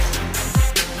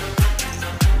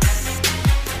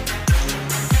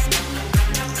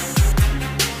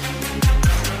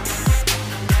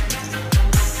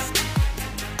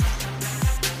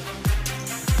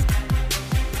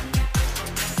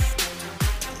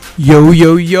Yo,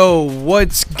 yo, yo,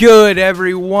 what's good,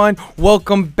 everyone?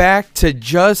 Welcome back to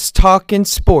Just Talking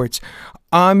Sports.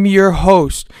 I'm your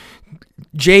host,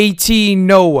 JT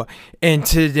Noah, and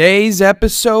today's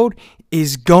episode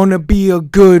is gonna be a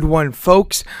good one,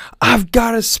 folks. I've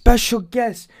got a special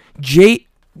guest,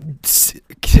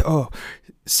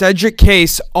 Cedric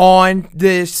Case, on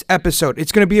this episode.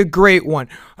 It's going to be a great one.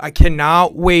 I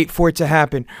cannot wait for it to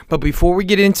happen. But before we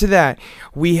get into that,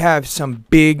 we have some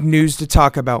big news to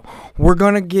talk about. We're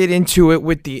going to get into it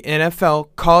with the NFL,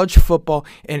 college football,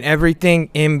 and everything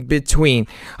in between.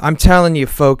 I'm telling you,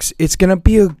 folks, it's going to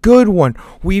be a good one.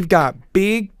 We've got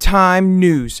big time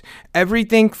news.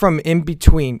 Everything from in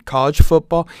between college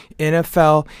football,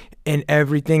 NFL, and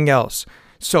everything else.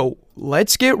 So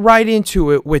let's get right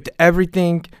into it with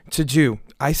everything to do.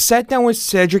 I sat down with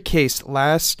Cedric Case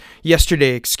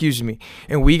yesterday,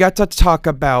 and we got to talk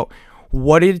about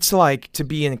what it's like to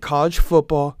be in college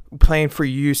football playing for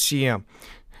UCM.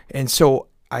 And so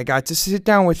I got to sit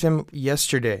down with him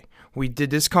yesterday. We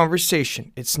did this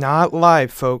conversation. It's not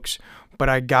live, folks, but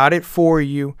I got it for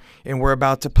you, and we're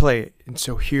about to play it. And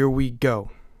so here we go.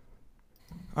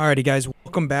 Alrighty, guys,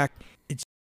 welcome back. It's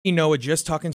Noah, Just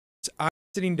Talking. I'm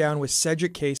sitting down with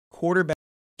Cedric Case, quarterback.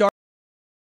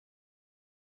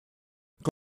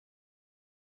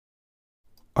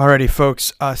 Alrighty,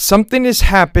 folks, something is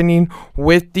happening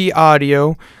with the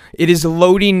audio. It is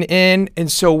loading in, and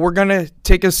so we're going to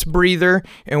take a breather,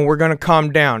 and we're going to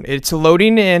calm down. It's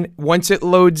loading in. Once it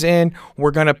loads in,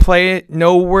 we're going to play it.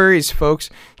 No worries, folks.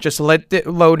 Just let it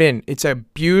load in. It's a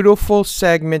beautiful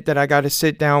segment that I got to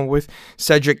sit down with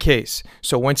Cedric Case.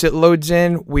 So once it loads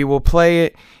in, we will play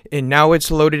it, and now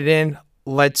it's loaded in.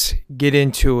 Let's get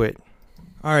into it.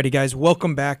 Alrighty, guys,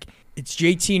 welcome back. It's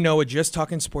JT Noah, Just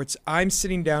Talking Sports. I'm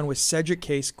sitting down with Cedric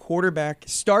Case,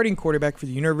 starting quarterback for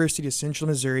the University of Central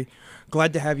Missouri.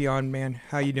 Glad to have you on, man.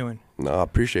 How you doing? No, I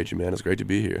appreciate you, man. It's great to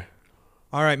be here.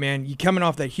 All right, man. You coming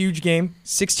off that huge game,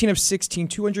 16 of 16,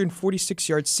 246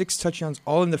 yards, 6 touchdowns,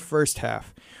 all in the first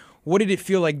half. What did it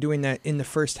feel like doing that in the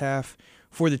first half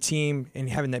for the team and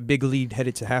having that big lead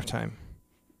headed to halftime?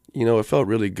 You know, it felt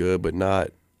really good, but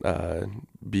not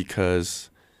because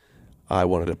I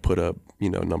wanted to put up,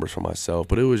 numbers for myself.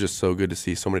 But it was just so good to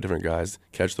see so many different guys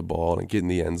catch the ball and get in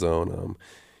the end zone.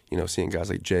 Seeing guys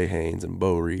like Jay Haynes and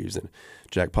Bo Reeves and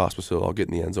Jack Pospisil all get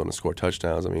in the end zone and score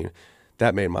touchdowns. I mean,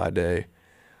 that made my day.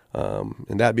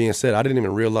 And that being said, I didn't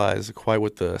even realize quite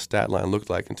what the stat line looked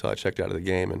like until I checked out of the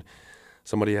game. And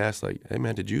somebody asked, like, hey,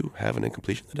 man, did you have an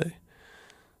incompletion today?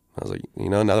 I was like,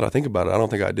 now that I think about it, I don't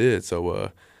think I did.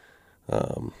 So,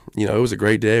 it was a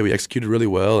great day. We executed really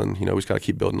well, and, we just got to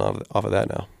keep building off of that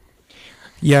now.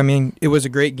 Yeah, I mean, it was a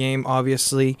great game,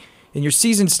 obviously. And your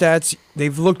season stats,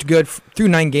 they've looked good through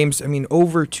 9 games. I mean,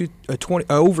 over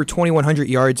 2,100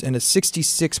 yards and a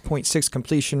 66.6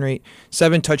 completion rate,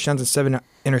 7 touchdowns and 7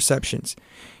 interceptions.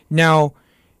 Now,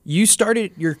 you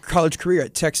started your college career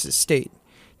at Texas State.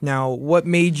 Now, what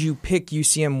made you pick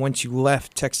UCM once you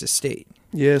left Texas State?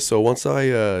 Yeah, so once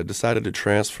I decided to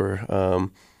transfer,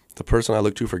 the person I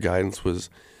looked to for guidance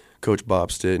was Coach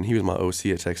Bob Stitt, and he was my OC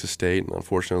at Texas State, and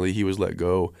unfortunately he was let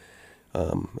go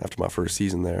after my first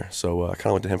season there. So I kind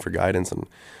of went to him for guidance and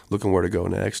looking where to go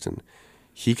next, and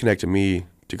he connected me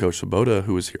to Coach Svoboda,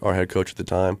 who was our head coach at the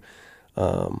time,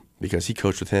 because he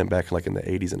coached with him back in the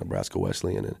 80s in Nebraska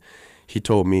Wesleyan, and he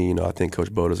told me, I think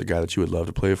Coach Boda is a guy that you would love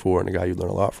to play for and a guy you'd learn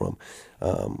a lot from.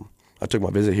 I took my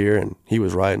visit here, and he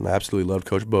was right, and I absolutely loved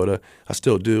Coach Boda. I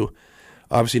still do.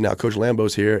 Obviously now Coach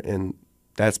Lambo's here, and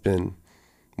that's been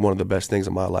one of the best things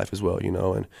in my life as well,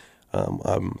 and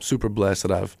I'm super blessed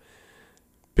that I've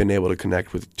been able to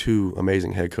connect with 2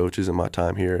 amazing head coaches in my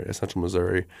time here at Central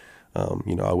Missouri.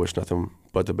 I wish nothing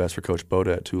but the best for Coach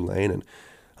Boda at Tulane, and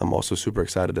I'm also super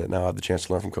excited that now I have the chance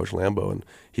to learn from Coach Lambo, and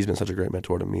he's been such a great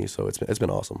mentor to me, so it's been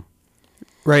awesome.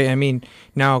 Right. I mean,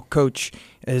 now Coach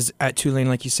is at Tulane,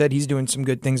 like you said. He's doing some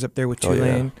good things up there with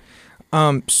Tulane.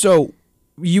 Oh, yeah. So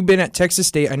you've been at Texas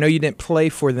State. I know you didn't play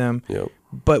for them. Yep.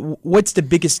 But what's the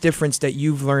biggest difference that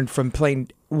you've learned from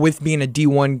playing with being a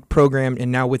D1 program and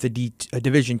now with a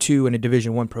Division II and a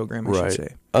Division I program, I should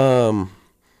say?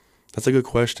 That's a good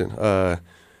question. I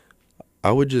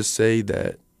would just say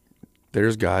that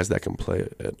there's guys that can play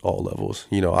at all levels.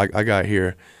 I got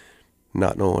here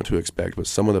not knowing what to expect, but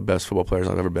some of the best football players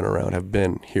I've ever been around have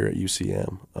been here at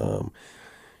UCM.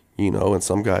 And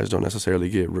some guys don't necessarily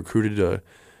get recruited to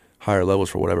higher levels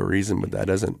for whatever reason, but that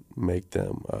doesn't make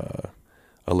them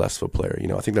a less of a player.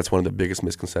 I think that's one of the biggest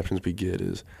misconceptions we get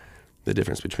is the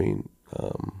difference between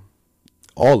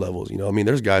all levels.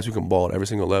 There's guys who can ball at every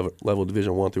single level,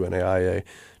 Division I through NAIA,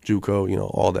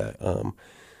 JUCO, all that.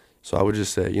 So I would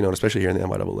just say, especially here in the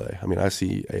MIAA, I mean, I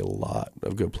see a lot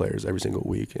of good players every single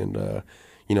week. And,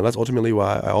 that's ultimately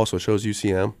why I also chose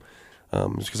UCM,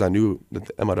 just because I knew that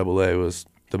the MIAA was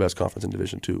the best conference in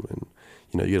Division II. And,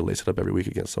 you get to lace it up every week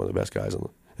against some of the best guys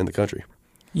in the country.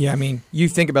 Yeah, I mean, you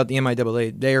think about the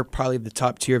MIAA, they're probably the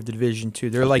top tier of the Division II.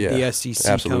 They're like the SEC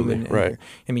absolutely, coming. Right.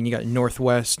 I mean, you got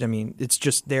Northwest. I mean, it's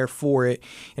just there for it.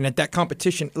 And at that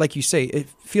competition, like you say, it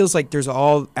feels like there's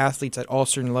all athletes at all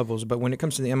certain levels. But when it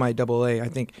comes to the MIAA, I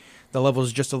think the level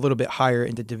is just a little bit higher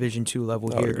in the Division II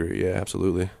level here. I agree. Yeah,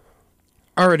 absolutely.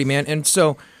 Alrighty, man. And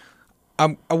so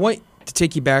I want to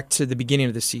take you back to the beginning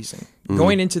of the season. Mm-hmm.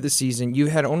 Going into the season, you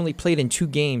had only played in 2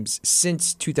 games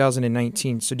since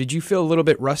 2019. So did you feel a little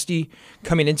bit rusty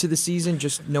coming into the season,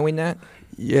 just knowing that?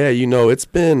 Yeah, it's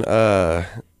been a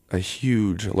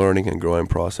huge learning and growing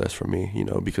process for me,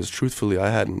 because truthfully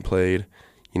I hadn't played,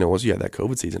 once you had that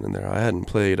COVID season in there, I hadn't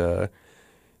played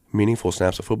meaningful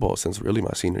snaps of football since really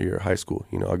my senior year of high school.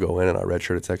 I go in and I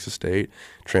redshirt at Texas State,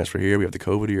 transfer here, we have the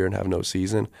COVID year and have no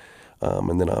season.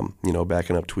 And then I'm,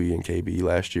 backing up Twee and KB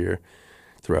last year.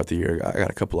 Throughout the year, I got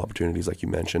a couple opportunities like you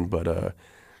mentioned, but,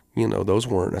 those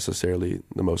weren't necessarily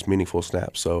the most meaningful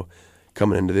snaps. So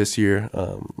coming into this year,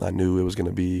 I knew it was going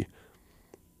to be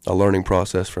a learning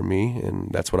process for me,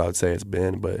 and that's what I would say it's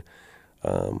been. But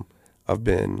I've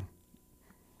been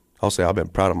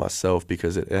proud of myself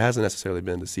because it hasn't necessarily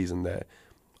been the season that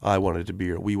I wanted it to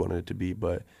be or we wanted it to be,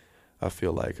 but I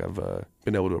feel like I've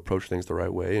been able to approach things the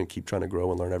right way and keep trying to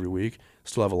grow and learn every week.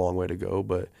 Still have a long way to go,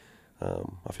 but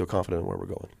I feel confident in where we're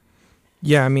going.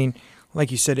 Yeah, I mean, like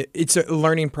you said, it's a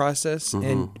learning process, Mm-hmm.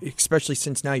 and especially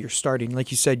since now you're starting. Like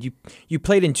you said, you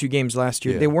played in 2 games last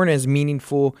year. Yeah. They weren't as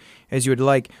meaningful as you would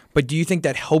like, but do you think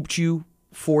that helped you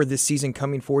for this season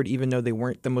coming forward, even though they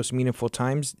weren't the most meaningful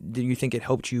times? Do you think it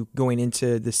helped you going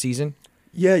into the season?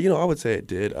 Yeah, I would say it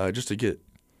did. Just to get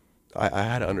I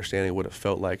had an understanding of what it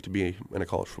felt like to be in a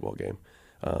college football game.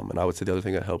 And I would say the other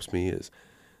thing that helps me is,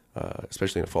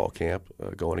 especially in a fall camp,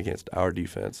 going against our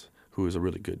defense, who is a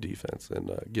really good defense,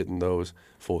 and getting those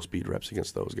full speed reps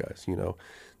against those guys.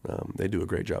 They do a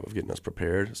great job of getting us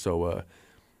prepared. So,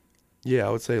 I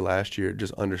would say last year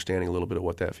just understanding a little bit of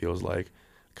what that feels like,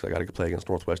 because I got to play against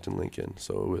Northwest and Lincoln.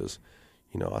 So it was,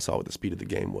 I saw what the speed of the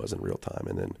game was in real time,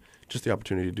 and then just the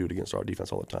opportunity to do it against our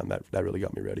defense all the time. That really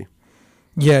got me ready.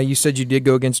 Yeah, you said you did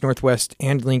go against Northwest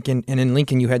and Lincoln, and in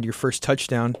Lincoln you had your first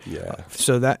touchdown. Yeah.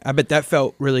 So I bet that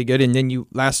felt really good. And then you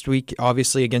last week,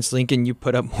 obviously against Lincoln, you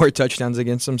put up more touchdowns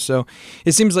against them. So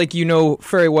it seems like you know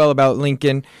very well about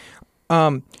Lincoln.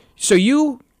 So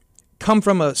you come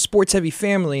from a sports-heavy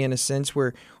family in a sense,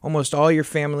 where almost all your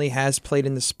family has played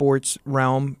in the sports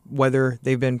realm, whether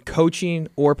they've been coaching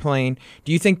or playing.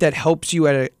 Do you think that helps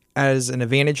you as an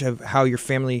advantage of how your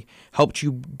family helped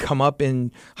you come up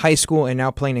in high school and now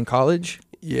playing in college?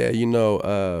 Yeah,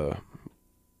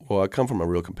 well, I come from a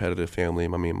real competitive family. I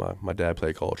mean, my dad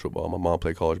played college football. My mom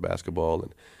played college basketball.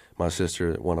 And my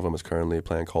sister, one of them is currently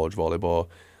playing college volleyball.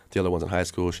 The other one's in high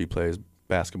school. She plays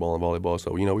basketball and volleyball.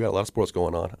 So, we got a lot of sports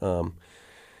going on.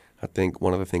 I think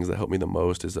one of the things that helped me the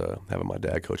most is having my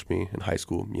dad coach me in high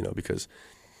school, because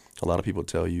a lot of people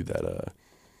tell you that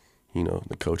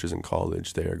the coaches in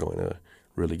college, they are going to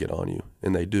really get on you,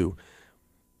 and they do.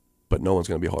 But no one's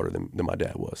going to be harder than my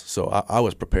dad was. So I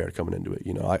was prepared coming into it.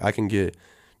 I can get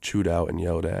chewed out and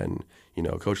yelled at, and,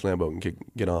 Coach Lambo can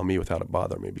get on me without it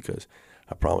bothering me, because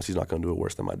I promise he's not going to do it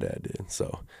worse than my dad did.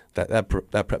 So that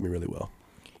prepped me really well.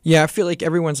 Yeah, I feel like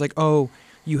everyone's like, oh,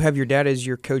 you have your dad as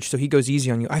your coach, so he goes easy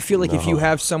on you. I feel like if you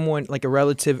have someone like a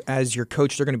relative as your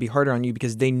coach, they're going to be harder on you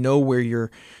because they know where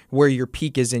your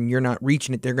peak is and you're not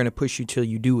reaching it. They're going to push you till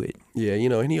you do it. Yeah,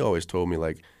 and he always told me,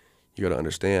 like, you got to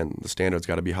understand the standards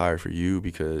got to be higher for you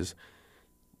because,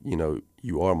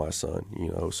 you are my son,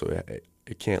 so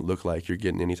it can't look like you're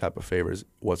getting any type of favors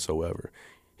whatsoever.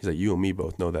 He's like, you and me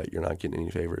both know that you're not getting any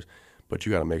favors, but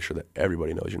you got to make sure that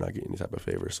everybody knows you're not getting any type of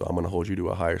favors. So I'm going to hold you to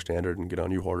a higher standard and get on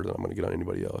you harder than I'm going to get on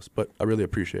anybody else. But I really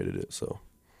appreciated it. So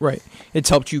right, it's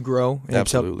helped you grow. And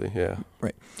absolutely, yeah.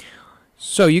 Right.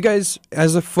 So you guys,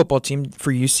 as a football team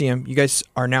for UCM, you guys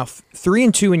are now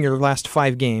 3-2 in your last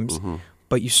 5 games, Mm-hmm.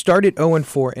 but you started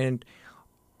 0-4, and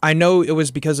I know it was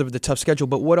because of the tough schedule.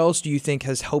 But what else do you think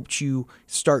has helped you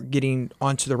start getting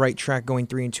onto the right track, going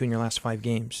 3-2 in your last 5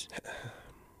 games?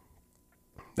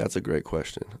 That's a great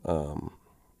question.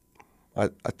 I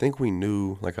think we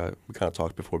knew, like we kind of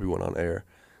talked before we went on air,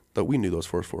 that we knew those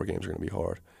first 4 games were going to be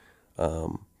hard.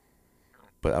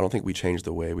 But I don't think we changed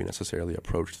the way we necessarily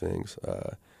approached things.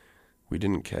 We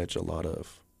didn't catch a lot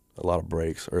of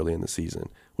breaks early in the season,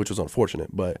 which was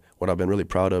unfortunate. But what I've been really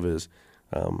proud of is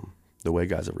the way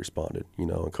guys have responded,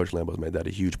 and Coach Lambo's made that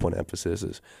a huge point of emphasis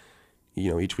is,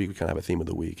 each week we kind of have a theme of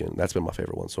the week, and that's been my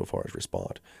favorite one so far is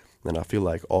respond. And I feel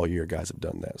like all year guys have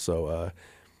done that. So,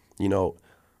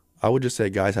 I would just say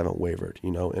guys haven't wavered,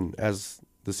 and as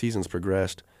the season's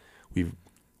progressed, we've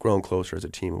grown closer as a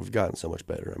team, and we've gotten so much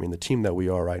better. I mean, the team that we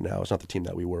are right now is not the team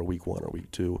that we were week 1 or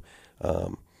week 2,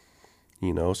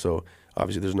 so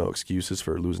obviously there's no excuses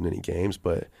for losing any games,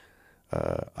 but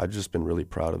I've just been really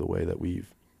proud of the way that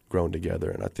we've grown together,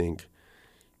 and I think,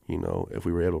 if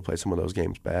we were able to play some of those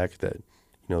games back, that,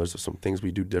 there's some things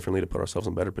we do differently to put ourselves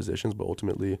in better positions, but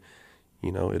ultimately,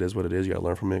 it is what it is. You got to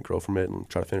learn from it, grow from it, and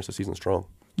try to finish the season strong.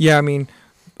 Yeah, I mean,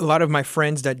 a lot of my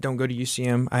friends that don't go to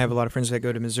UCM, I have a lot of friends that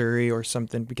go to Missouri or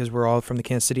something because we're all from the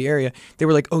Kansas City area. They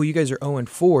were like, oh, you guys are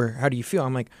 0-4. How do you feel?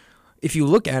 I'm like, if you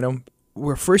look at them,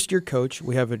 we're a first-year coach.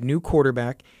 We have a new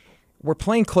quarterback. We're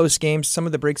playing close games. Some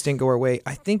of the breaks didn't go our way.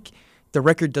 I think the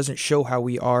record doesn't show how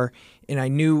we are, and I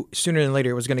knew sooner than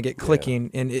later it was going to get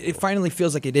clicking, and it finally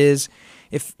feels like it is.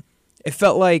 It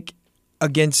felt like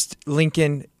against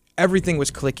Lincoln, everything was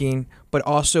clicking, but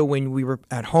also when we were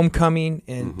at homecoming,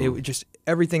 and it just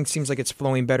everything seems like it's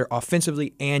flowing better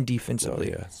offensively and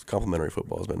defensively. Oh, yeah, complementary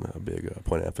football has been a big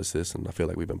point of emphasis, and I feel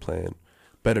like we've been playing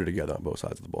better together on both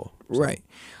sides of the ball. So. Right.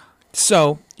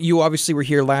 So you obviously were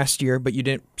here last year, but you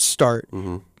didn't start.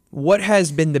 What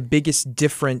has been the biggest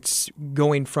difference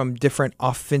going from different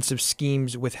offensive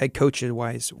schemes with head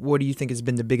coaches-wise? What do you think has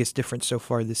been the biggest difference so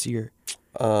far this year?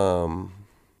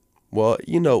 Well,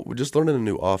 just learning a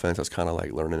new offense is kind of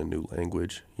like learning a new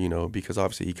language, because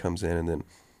obviously he comes in and then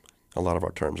a lot of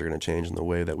our terms are going to change in the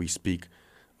way that we speak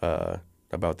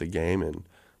about the game and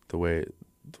the way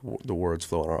the words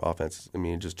flow in our offense. I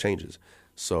mean, it just changes.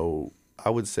 So I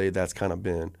would say that's kind of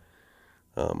been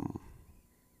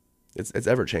it's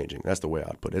ever-changing. That's the way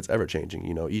I'd put it. It's ever-changing.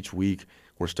 Each week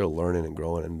we're still learning and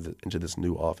growing into this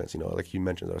new offense. Like you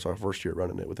mentioned, that's our first year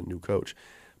running it with a new coach.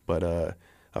 But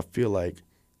I feel like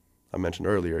I mentioned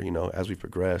earlier, as we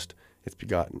progressed, it's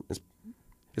become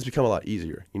a lot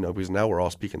easier, because now we're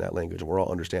all speaking that language and we're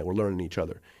all understanding, we're learning each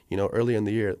other. Early in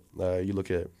the year, you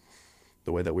look at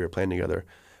the way that we were playing together,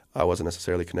 I wasn't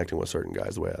necessarily connecting with certain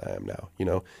guys the way I am now,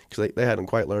 because they hadn't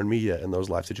quite learned me yet in those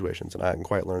life situations, and I hadn't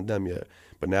quite learned them yet.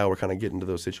 But now we're kind of getting to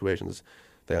those situations.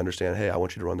 They understand, hey, I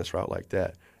want you to run this route like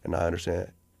that, and I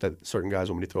understand that certain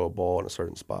guys want me to throw a ball in a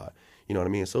certain spot. You know what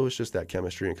I mean? So it's just that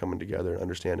chemistry and coming together and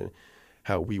understanding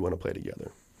how we want to play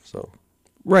together. So,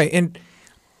 right, and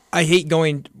I hate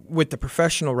going with the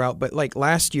professional route, but like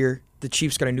last year, the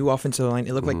Chiefs got a new offensive line.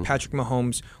 It looked like Patrick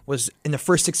Mahomes was in the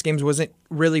first 6 games wasn't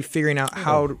really figuring out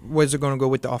how was it going to go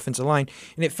with the offensive line,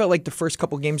 and it felt like the first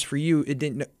couple games for you, it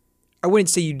didn't. I wouldn't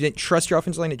say you didn't trust your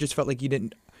offensive line. It just felt like you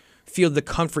didn't feel the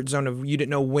comfort zone of you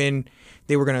didn't know when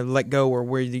they were going to let go or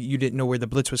where you didn't know where the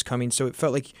blitz was coming. So it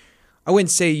felt like. I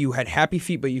wouldn't say you had happy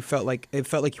feet, but it felt like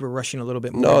you were rushing a little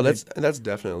bit more. No, that's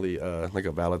definitely like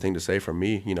a valid thing to say from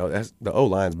me. The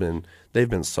O-line's they've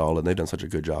been solid. They've done such a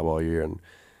good job all year, and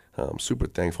I'm super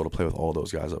thankful to play with all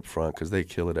those guys up front because they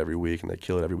kill it every week, and they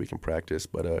kill it every week in practice.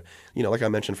 But like I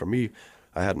mentioned, for me,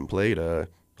 I hadn't played a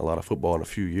lot of football in a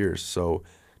few years, so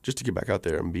just to get back out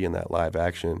there and be in that live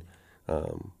action, I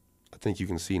think you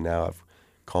can see now I've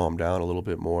calmed down a little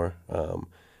bit more.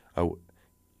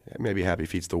 Maybe happy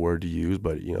feet's the word to use,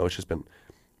 but it's just been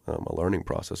a learning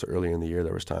process. Early in the year,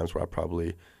 there was times where I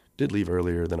probably did leave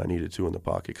earlier than I needed to in the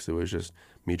pocket because it was just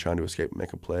me trying to escape and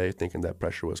make a play, thinking that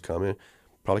pressure was coming.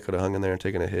 Probably could have hung in there and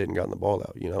taken a hit and gotten the ball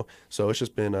out. So it's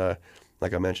just been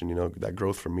like I mentioned, that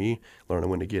growth for me, learning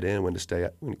when to get in, when to stay,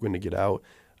 when to get out.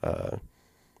 But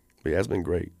yeah, it's been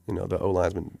great. The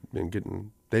O-line's been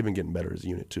getting better as a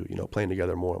unit too. Playing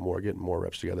together more and more, getting more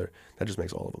reps together. That just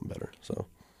makes all of them better. So.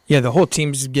 Yeah, the whole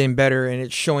team's getting better, and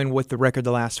it's showing with the record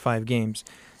the last 5 games.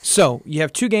 So you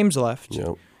have 2 games left.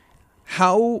 Yep.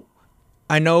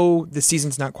 I know the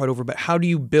season's not quite over, but how do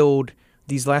you build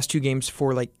these last 2 games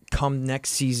for come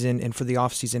next season and for the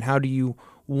off season? How do you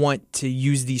want to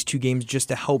use these 2 games just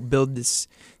to help build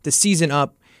the season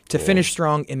up to finish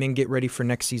strong and then get ready for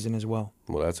next season as well?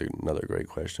 Well, that's another great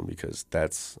question because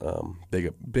that's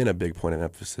been a big point of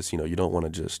emphasis. You don't want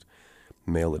to just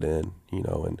mail it in,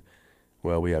 and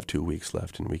we have 2 weeks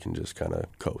left and we can just kind of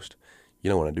coast.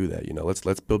 You don't want to do that.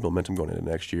 Let's build momentum going into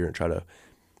next year and try to,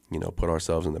 put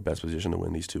ourselves in the best position to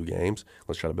win these 2 games.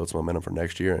 Let's try to build some momentum for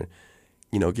next year and,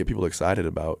 get people excited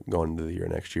about going into the year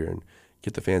next year and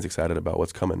get the fans excited about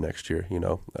what's coming next year,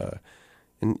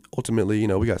 And ultimately,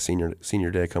 we got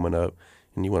senior day coming up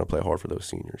and you want to play hard for those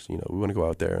seniors. We want to go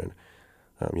out there and,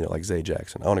 like Zay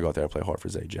Jackson. I want to go out there and play hard for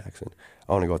Zay Jackson.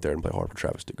 I want to go out there and play hard for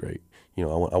Travis DeGreat. I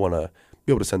want to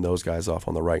be able to send those guys off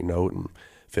on the right note and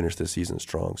finish this season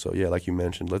strong. So yeah, like you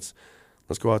mentioned, let's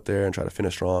go out there and try to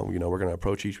finish strong. We're going to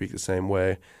approach each week the same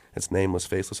way. It's nameless,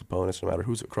 faceless opponents. No matter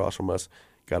who's across from us,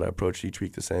 got to approach each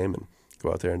week the same and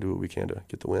go out there and do what we can to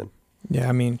get the win. Yeah,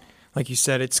 I mean, like you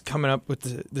said, it's coming up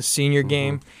with the senior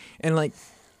game, and like,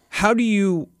 how do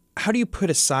you put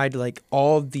aside like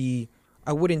all the,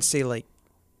 I wouldn't say like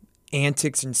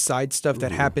antics and side stuff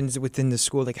that happens within the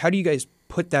school? Like, how do you guys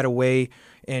put that away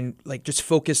and like just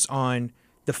focus on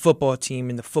the football team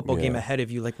and the football game ahead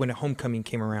of you, like when a homecoming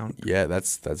came around? Yeah,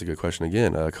 that's a good question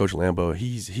again. Coach Lambo,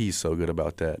 he's so good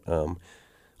about that.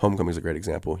 Homecoming is a great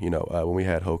example. When we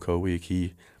had HoCo week,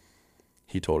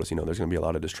 he told us, there's going to be a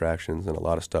lot of distractions and a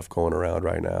lot of stuff going around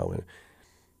right now, and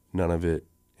none of it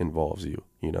involves you.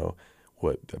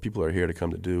 What the people are here to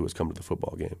come to do is come to the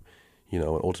football game. And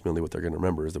ultimately what they're going to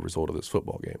remember is the result of this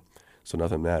football game. So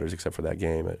nothing matters except for that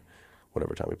game at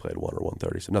whatever time we played, 1 or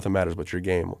 1:30. So nothing matters but your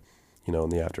game, in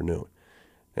the afternoon.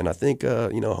 And I think,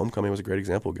 homecoming was a great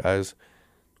example. Guys,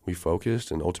 we focused,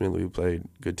 and ultimately we played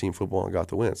good team football and got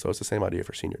the win. So it's the same idea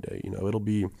for senior day. It'll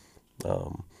be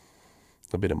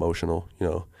a bit emotional.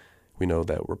 We know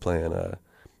that we're playing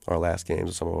our last games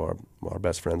with some of our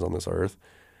best friends on this earth.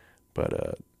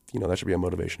 But, that should be a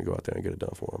motivation to go out there and get it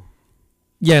done for them.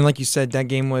 Yeah, and like you said, that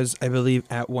game was, I believe,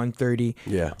 at 1:30.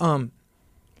 Yeah.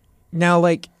 Now,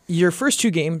 like, your first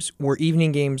 2 games were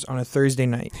evening games on a Thursday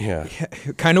night. Yeah.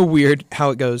 Kind of weird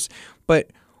how it goes. But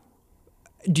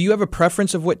do you have a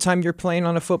preference of what time you're playing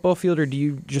on a football field, or do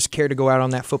you just care to go out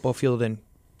on that football field and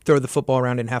throw the football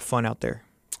around and have fun out there?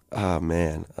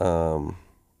 Man.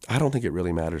 I don't think it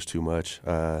really matters too much.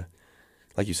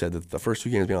 Like you said, the first 2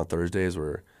 games being on Thursdays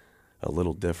were a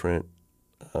little different.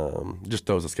 Just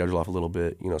throws the schedule off a little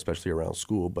bit, especially around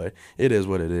school. But it is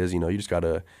what it is. You just got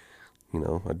to,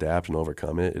 adapt and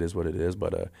overcome it. It is what it is.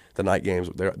 But the night games,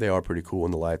 they are pretty cool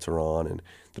when the lights are on and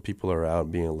the people are out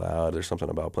and being loud. There's something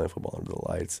about playing football under the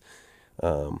lights.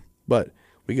 But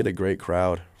we get a great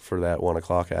crowd for that 1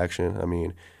 o'clock action. I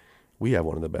mean, we have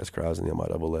one of the best crowds in the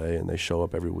MIAA, and they show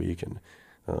up every week and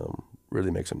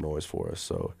really make some noise for us.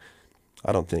 So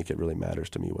I don't think it really matters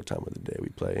to me what time of the day we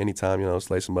play. Anytime,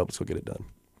 slice them up, let's go get it done.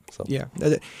 So. Yeah.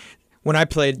 When I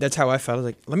played, that's how I felt. I was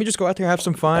like, let me just go out there and have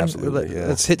some fun. Absolutely, yeah.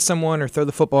 Let's hit someone or throw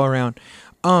the football around.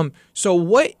 So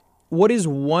what is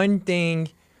one thing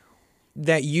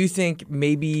that you think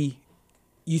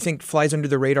flies under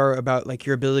the radar about like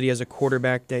your ability as a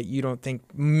quarterback that you don't think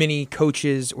many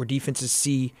coaches or defenses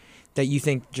see, that you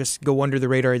think just go under the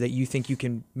radar, that you think you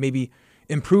can maybe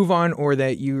improve on, or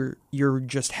that you're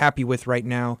just happy with right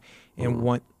now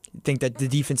and think that the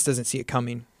defense doesn't see it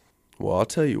coming? Well, I'll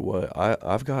tell you what,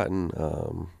 I've gotten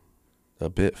a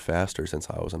bit faster since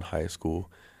I was in high school.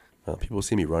 People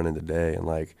see me running today, and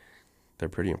like they're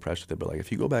pretty impressed with it. But like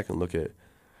if you go back and look at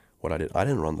what I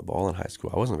didn't run the ball in high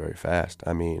school. I wasn't very fast.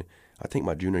 I mean, I think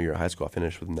my junior year of high school, I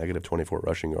finished with negative 24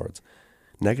 rushing yards.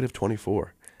 Negative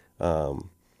 24.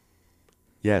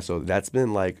 Yeah, so that's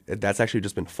actually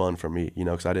just been fun for me,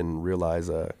 because I didn't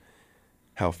realize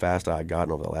how fast I had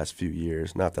gotten over the last few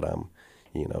years. Not that I'm,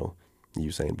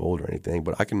 Usain Bolt or anything,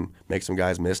 but I can make some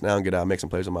guys miss now and get out and make some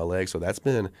plays with my legs. So that's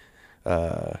been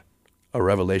a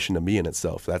revelation to me in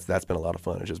itself. That's been a lot of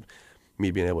fun. It's just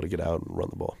me being able to get out and run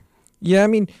the ball. Yeah, I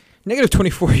mean, negative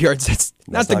 24 yards, that's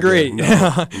not great.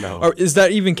 No, no. Or is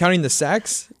that even counting the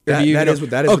sacks? That is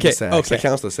with the sacks. Okay. That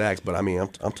counts the sacks, but I mean,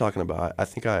 I'm talking about, I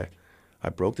think I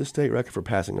broke the state record for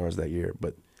passing yards that year,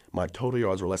 but my total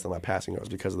yards were less than my passing yards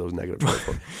because of those negative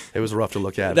 24. It was rough to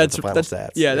look at. That's the final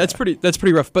stats. Yeah, that's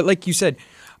pretty rough. But like you said,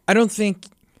 I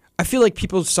feel like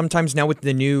people sometimes now with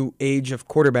the new age of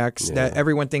quarterbacks that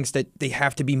everyone thinks that they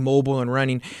have to be mobile and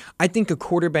running. I think a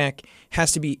quarterback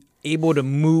has to be able to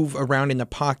move around in the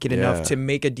pocket enough to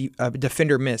make a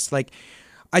defender miss. Like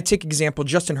I take example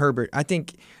Justin Herbert. I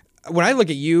think when I look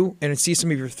at you and see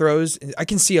some of your throws, I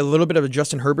can see a little bit of a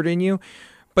Justin Herbert in you.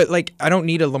 But, like, I don't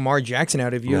need a Lamar Jackson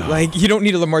out of you. No. Like, you don't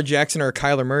need a Lamar Jackson or a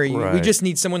Kyler Murray. Right. We just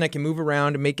need someone that can move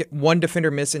around and make it one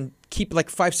defender miss and keep, like,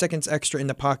 5 seconds extra in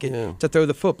the pocket to throw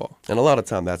the football. And a lot of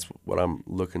time that's what I'm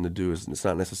looking to do. Is it's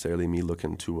not necessarily me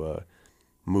looking to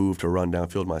move to run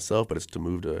downfield myself, but it's to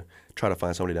move to try to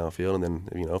find somebody downfield. And then,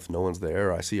 if no one's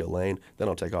there or I see a lane, then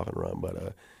I'll take off and run.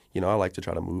 But, I like to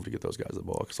try to move to get those guys the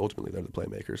ball because ultimately they're the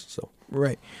playmakers. So.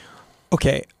 Right.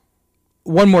 Okay.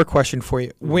 One more question for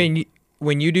you. Mm-hmm.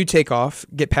 When you do take off,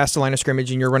 get past the line of scrimmage,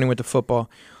 and you're running with the football,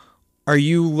 are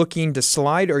you looking to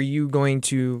slide, or are you going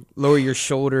to lower your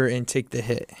shoulder and take the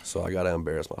hit? So I got to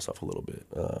embarrass myself a little bit.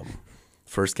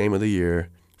 First game of the year,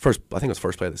 I think it was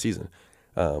first play of the season.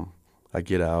 I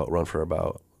get out, run for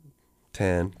about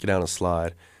 10, get down and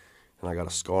slide. and I got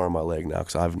a scar on my leg now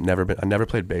because I never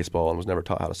played baseball and was never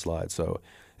taught how to slide. So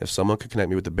if someone could connect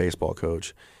me with the baseball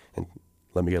coach and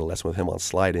let me get a lesson with him on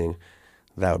sliding,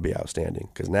 that would be outstanding.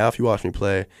 Because now if you watch me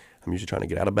play, I'm usually trying to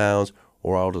get out of bounds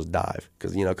or I'll just dive.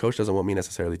 Because, coach doesn't want me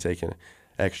necessarily taking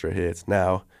extra hits.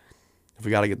 Now, if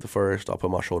we got to get the first, I'll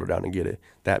put my shoulder down and get it.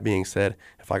 That being said,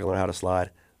 if I can learn how to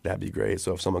slide, that'd be great.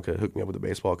 So if someone could hook me up with a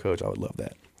baseball coach, I would love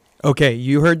that. Okay,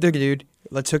 you heard the dude.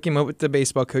 Let's hook him up with the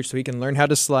baseball coach so he can learn how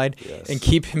to slide and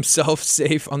keep himself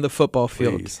safe on the football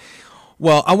field. Please.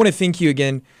 Well, I want to thank you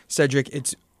again, Cedric.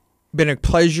 It's been a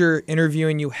pleasure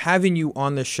interviewing you, having you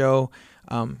on the show.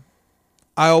 I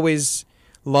always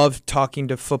love talking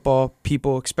to football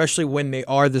people, especially when they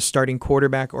are the starting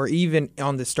quarterback or even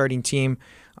on the starting team.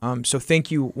 So thank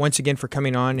you once again for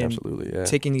coming on and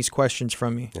taking these questions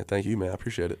from me. Yeah, thank you, man. I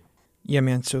appreciate it. Yeah,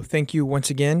 man. So thank you once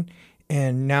again.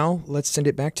 And now let's send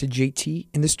it back to JT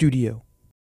in the studio.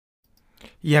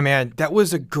 Yeah, man, that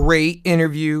was a great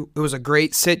interview. It was a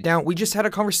great sit down. We just had a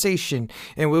conversation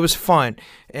and it was fun.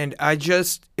 And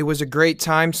it was a great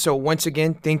time. So once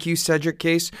again, thank you, Cedric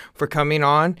Case, for coming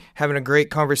on, having a great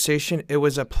conversation. It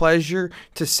was a pleasure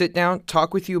to sit down,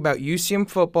 talk with you about UCM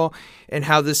football and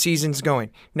how the season's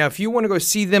going. Now, if you want to go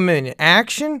see them in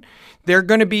action, they're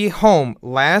going to be home.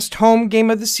 Last home game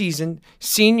of the season,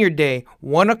 Senior Day,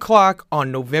 1 o'clock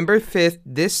on November 5th,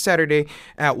 this Saturday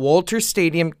at Walters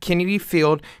Stadium, Kennedy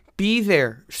Field. Be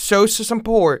there. Show some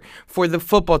support for the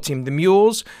football team. The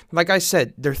Mules, like I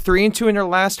said, they're 3-2 in their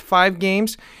last 5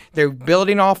 games. They're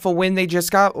building off a win they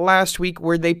just got last week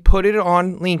where they put it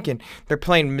on Lincoln. They're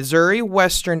playing Missouri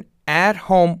Western at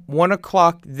home, 1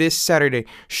 o'clock this Saturday.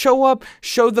 Show up,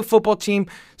 show the football team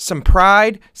some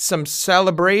pride, some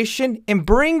celebration, and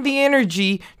bring the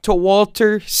energy to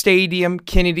Walter Stadium,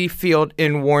 Kennedy Field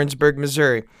in Warrensburg,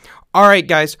 Missouri. All right,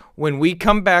 guys, when we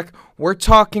come back, we're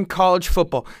talking college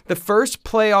football. The first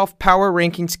playoff power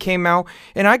rankings came out,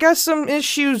 and I got some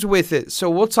issues with it, so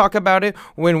we'll talk about it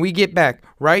when we get back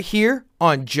right here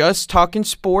on Just Talking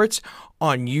Sports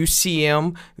on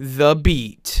UCM The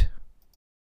Beat.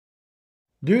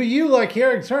 Do you like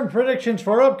hearing certain predictions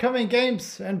for upcoming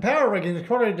games and power rankings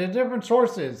according to different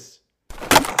sources?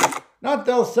 Not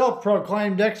those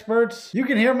self-proclaimed experts. You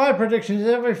can hear my predictions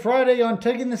every Friday on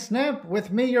Taking the Snap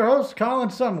with me, your host, Colin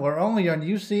Sumler, only on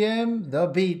UCM The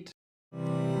Beat.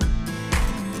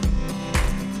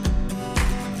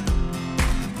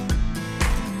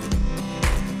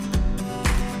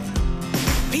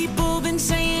 People been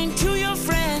saying to your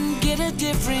friend, get a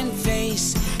different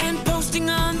face, and posting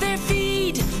on their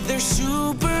feed, they're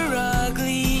super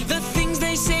ugly. The things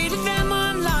they say to them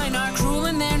online are cruel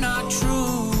and they're not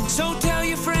true. So tell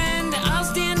your friend, I'll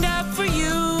stand up for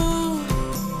you.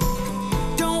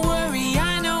 Don't worry,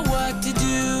 I know what to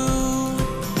do.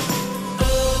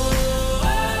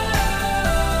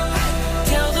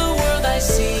 Tell the world I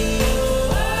see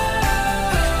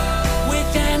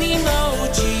with an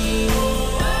emoji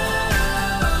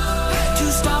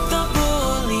to stop the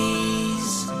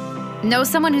bullies. Know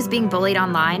someone who's being bullied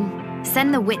online?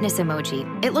 Send the witness emoji.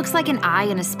 It looks like an eye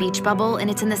in a speech bubble,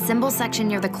 and it's in the symbol section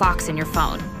near the clocks in your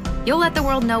phone. You'll let the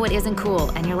world know it isn't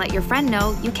cool, and you'll let your friend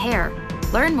know you care.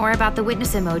 Learn more about the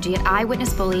witness emoji at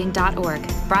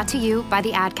eyewitnessbullying.org. Brought to you by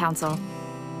the Ad Council.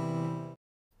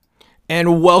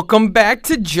 And welcome back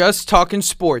to Just Talking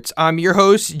Sports. I'm your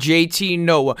host, JT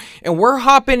Noah, and we're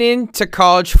hopping into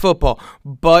college football.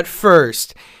 But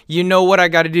first, you know what I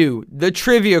got to do, the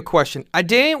trivia question. I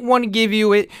didn't want to give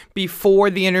you it before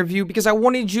the interview because I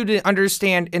wanted you to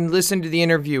understand and listen to the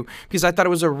interview because I thought it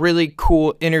was a really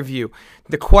cool interview.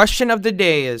 The question of the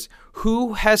day is,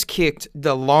 who has kicked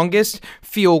the longest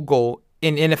field goal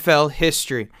in NFL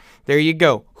history? There you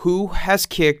go. Who has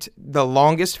kicked the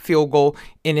longest field goal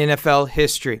in NFL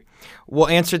history? We'll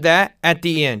answer that at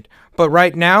the end. But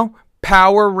right now,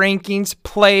 power rankings,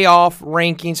 playoff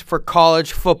rankings for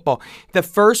college football. The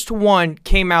first one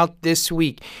came out this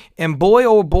week. And boy,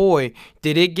 oh boy,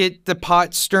 did it get the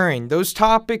pot stirring. Those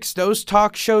topics, those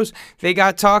talk shows, they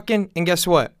got talking. And guess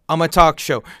what? I'm a talk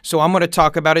show, so I'm going to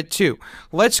talk about it too.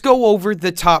 Let's go over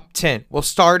the top 10. We'll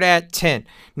start at 10.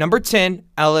 Number 10,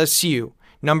 LSU.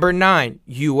 Number 9,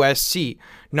 USC.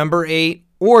 Number 8,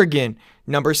 Oregon.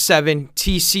 Number 7,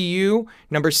 TCU.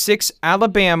 Number 6,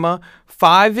 Alabama.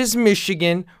 5 is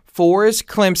Michigan. 4 is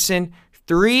Clemson.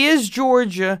 3 is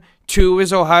Georgia. 2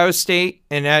 is Ohio State.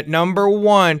 And at number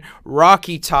 1,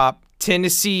 Rocky Top,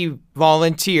 Tennessee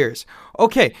Volunteers.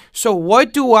 Okay, so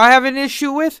what do I have an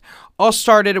issue with? I'll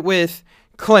start it with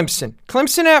Clemson.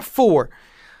 Clemson at 4.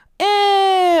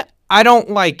 I don't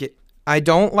like it. I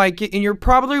don't like it, and you're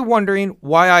probably wondering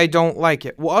why I don't like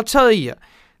it. Well, I'll tell you.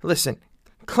 Listen,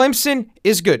 Clemson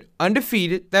is good.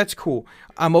 Undefeated. That's cool.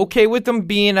 I'm okay with them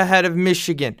being ahead of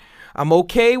Michigan. I'm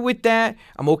okay with that.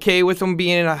 I'm okay with them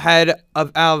being ahead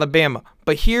of Alabama.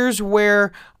 But here's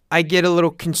where I get a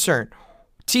little concerned.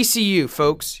 TCU,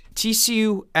 folks.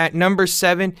 TCU at number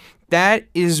 7. That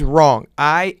is wrong.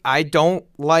 I don't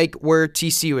like where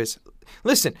TCU is.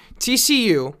 Listen,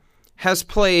 TCU has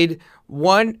played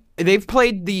they've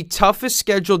played the toughest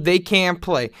schedule they can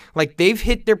play. Like, they've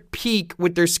hit their peak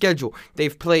with their schedule.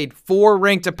 They've played 4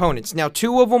 ranked opponents. Now,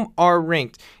 2 of them are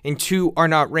ranked and 2 are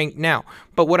not ranked now.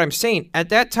 But what I'm saying, at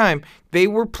that time, they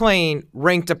were playing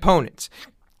ranked opponents.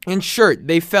 And sure,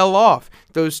 they fell off.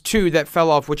 Those 2 that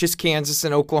fell off, which is Kansas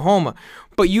and Oklahoma.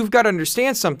 But you've got to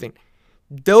understand something.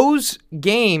 Those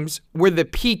games were the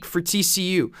peak for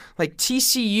TCU. Like,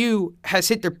 TCU has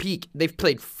hit their peak. They've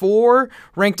played 4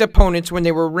 ranked opponents when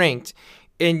they were ranked,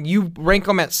 and you rank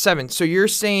them at 7. So you're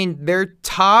saying their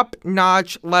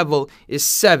top-notch level is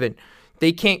 7.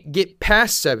 They can't get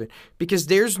past 7 because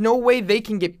there's no way they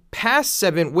can get past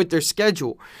 7 with their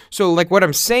schedule. So, like, what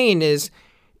I'm saying is,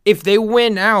 if they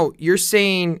win out, you're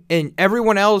saying, and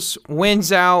everyone else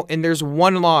wins out, and there's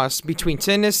 1 loss between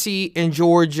Tennessee and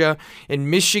Georgia and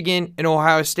Michigan and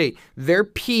Ohio State. Their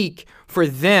peak for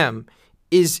them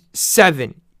is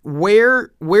 7.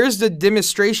 Where's the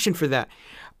demonstration for that?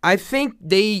 I think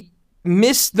they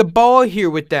missed the ball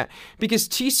here with that because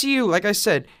TCU, like I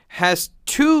said, has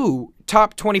 2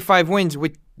 top 25 wins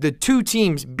with the 2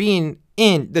 teams being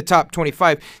in the top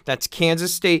 25. That's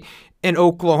Kansas State and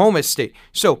Oklahoma State.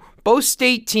 So both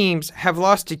state teams have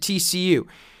lost to TCU.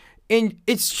 And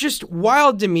it's just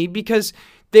wild to me because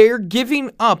they're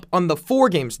giving up on the 4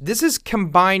 games. This is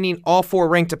combining all 4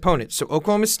 ranked opponents. So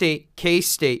Oklahoma State,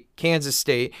 K-State,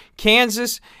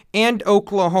 Kansas, and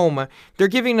Oklahoma. They're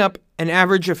giving up an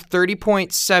average of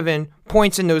 30.7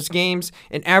 points in those games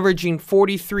and averaging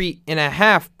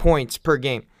 43.5 points per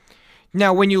game.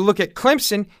 Now, when you look at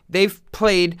Clemson, they've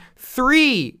played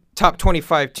 3 top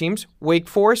 25 teams: Wake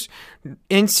Forest,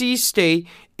 NC State,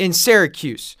 and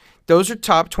Syracuse. Those are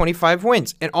top 25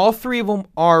 wins, and all 3 of them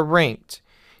are ranked.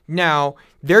 Now,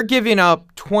 they're giving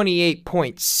up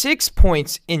 28.6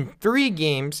 points in 3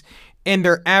 games, and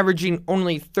they're averaging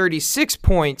only 36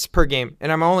 points per game.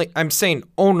 And I'm saying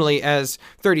only, as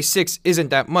 36 isn't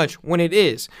that much when it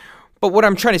is. But what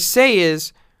I'm trying to say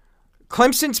is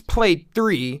Clemson's played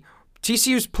 3,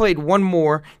 TCU's played 1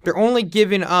 more. They're only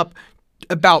giving up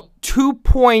about 2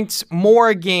 points more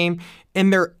a game,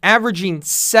 and they're averaging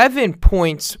 7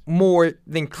 points more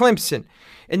than Clemson.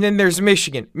 And then there's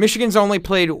Michigan. Michigan's only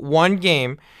played 1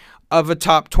 game of a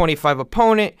top 25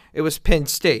 opponent. It was Penn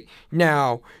State.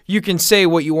 Now, you can say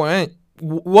what you want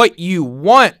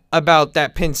about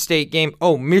that Penn State game.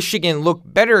 Oh, Michigan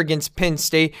looked better against Penn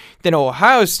State than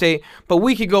Ohio State, but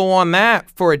we could go on that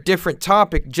for a different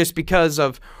topic just because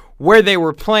of where they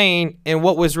were playing and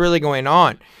what was really going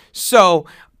on. So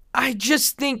I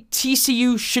just think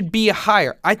TCU should be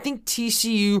higher. I think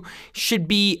TCU should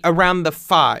be around the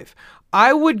 5.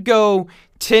 I would go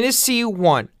Tennessee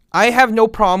 1. I have no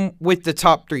problem with the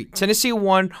top 3. Tennessee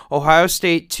 1, Ohio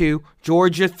State 2,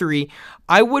 Georgia 3.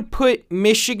 I would put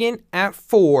Michigan at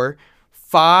 4,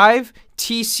 5,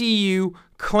 TCU,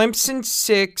 Clemson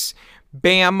 6,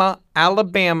 Bama,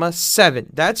 Alabama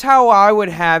 7. That's how I would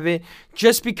have it,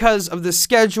 just because of the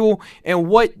schedule and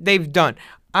what they've done.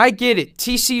 I get it.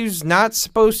 TCU's not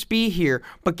supposed to be here,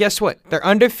 but guess what? They're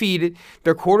undefeated.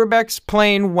 Their quarterback's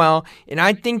playing well, and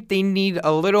I think they need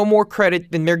a little more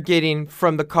credit than they're getting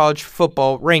from the college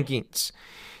football rankings.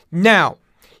 Now,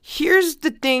 here's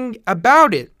the thing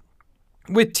about it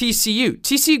with TCU.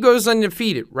 TCU goes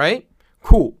undefeated, right?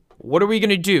 Cool. What are we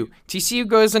going to do? TCU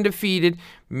goes undefeated.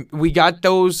 We got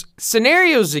those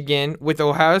scenarios again with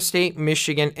Ohio State,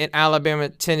 Michigan, and Alabama,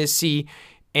 Tennessee,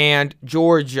 and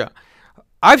Georgia.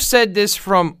 I've said this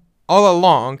from all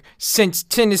along since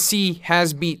Tennessee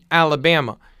has beat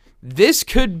Alabama. This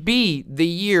could be the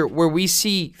year where we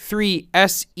see 3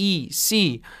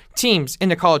 SEC teams in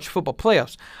the college football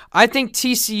playoffs. I think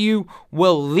TCU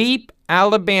will leap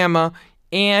Alabama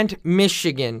and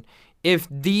Michigan if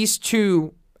these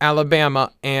 2,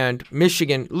 Alabama and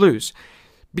Michigan, lose.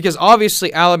 Because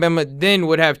obviously Alabama then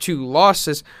would have 2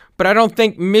 losses, but I don't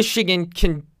think Michigan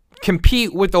can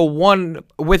compete with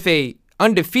a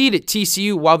undefeated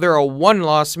TCU while they're a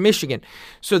 1-loss Michigan.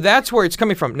 So that's where it's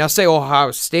coming from. Now, say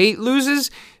Ohio State loses,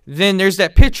 then there's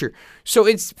that picture. So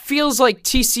it feels like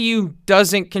TCU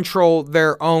doesn't control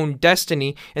their own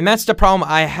destiny, and that's the problem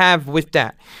I have with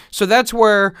that. So that's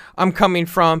where I'm coming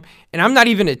from, and I'm not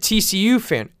even a TCU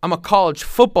fan. I'm a college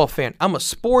football fan. I'm a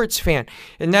sports fan,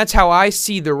 and that's how I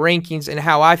see the rankings and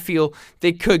how I feel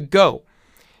they could go.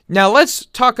 Now let's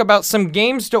talk about some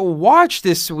games to watch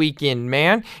this weekend,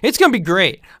 man. It's going to be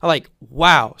great.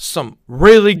 Wow, some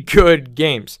really good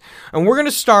games. And we're going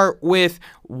to start with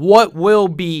what will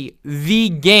be the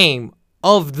game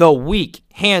of the week,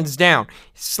 hands down.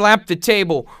 Slap the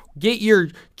table, get your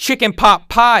chicken pot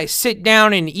pie, sit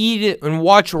down and eat it and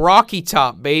watch Rocky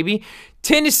Top, baby.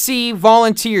 Tennessee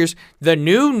Volunteers, the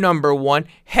new number 1,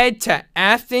 head to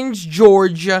Athens,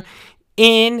 Georgia,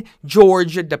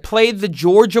 to play the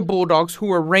Georgia Bulldogs,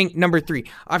 who are ranked number 3.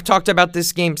 I've talked about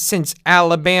this game since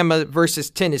Alabama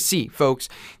versus Tennessee, folks.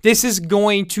 This is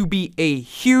going to be a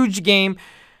huge game.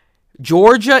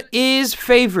 Georgia is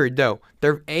favored, though.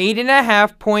 They're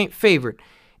 8.5-point favorite.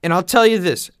 And I'll tell you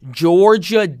this,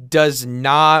 Georgia does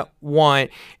not want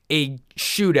a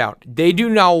shootout. They do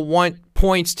not want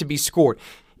points to be scored.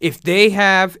 If they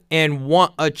have and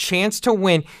want a chance to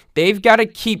win, they've got to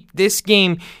keep this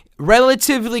game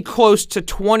relatively close to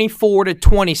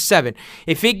 24-27.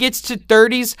 If it gets to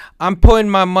 30s, I'm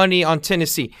putting my money on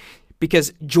Tennessee,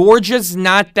 because Georgia's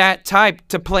not that type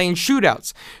to play in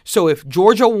shootouts. So if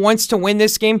Georgia wants to win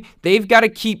this game, they've got to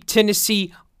keep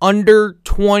Tennessee under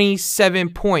 27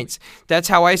 points. That's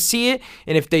how I see it.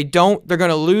 And if they don't, they're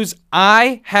going to lose.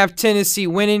 I have Tennessee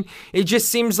winning. It just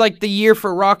seems like the year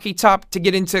for Rocky Top to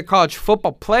get into college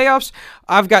football playoffs.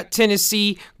 I've got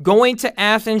Tennessee going to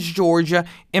Athens, Georgia,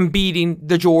 and beating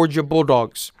the Georgia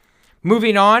Bulldogs.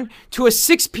 Moving on to a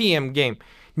 6 p.m. game.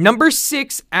 Number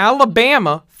 6,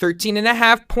 Alabama,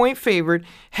 13.5-point favorite,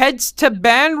 heads to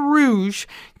Baton Rouge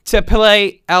to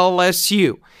play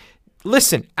LSU.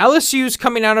 Listen, LSU's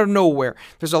coming out of nowhere.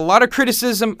 There's a lot of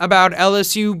criticism about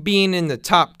LSU being in the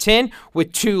top 10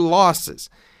 with 2 losses.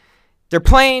 They're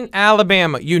playing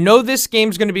Alabama. You know this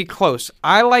game's going to be close.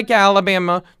 I like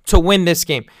Alabama to win this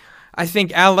game. I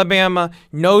think Alabama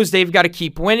knows they've got to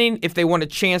keep winning if they want a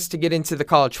chance to get into the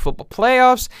college football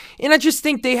playoffs. And I just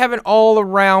think they have an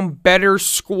all-around better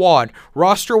squad,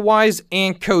 roster-wise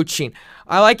and coaching.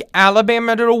 I like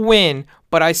Alabama to win,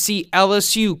 but I see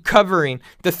LSU covering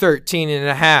the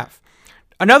 13.5.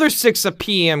 Another 6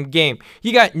 p.m. game.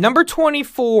 You got number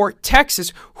 24,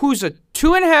 Texas, who's a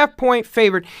 2.5-point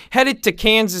favorite, headed to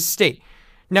Kansas State.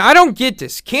 Now, I don't get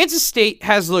this. Kansas State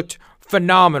has looked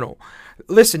phenomenal.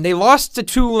 Listen, they lost to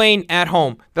Tulane at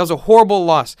home. That was a horrible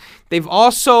loss. They've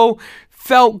also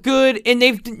felt good, and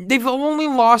they've only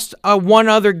lost one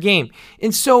other game.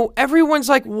 And so everyone's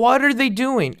like, what are they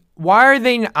doing? Why are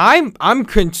they I'm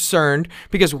concerned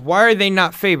because why are they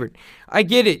not favored? I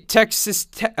get it. Texas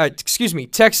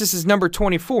is number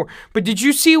 24. But did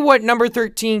you see what number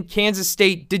 13 Kansas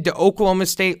State did to Oklahoma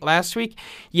State last week?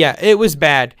 Yeah, it was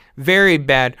bad. Very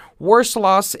bad. Worst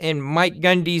loss in Mike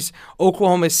Gundy's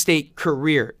Oklahoma State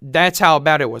career. That's how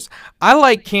bad it was. I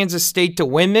like Kansas State to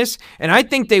win this, and I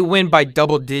think they win by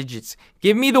double digits.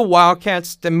 Give me the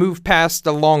Wildcats to move past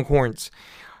the Longhorns.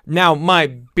 Now, my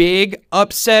big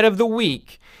upset of the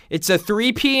week, it's a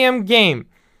 3 p.m. game.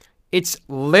 It's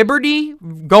Liberty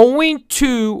going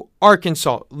to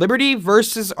Arkansas. Liberty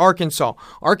versus Arkansas.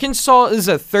 Arkansas is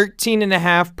a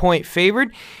 13.5-point favorite,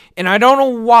 and I don't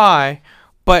know why,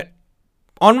 but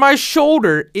on my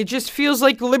shoulder, it just feels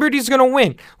like Liberty's going to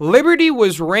win. Liberty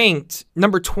was ranked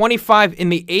number 25 in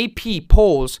the AP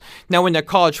polls. Now, when the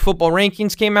college football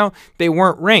rankings came out, they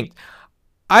weren't ranked.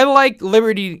 I like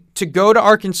Liberty to go to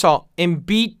Arkansas and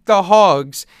beat the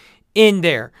Hogs in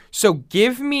there. So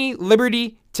give me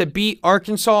Liberty to beat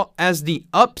Arkansas as the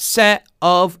upset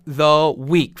of the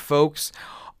week, folks.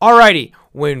 Alrighty,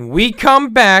 when we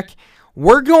come back,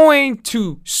 we're going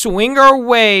to swing our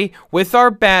way with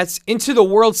our bats into the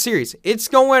World Series. It's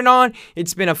going on.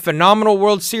 It's been a phenomenal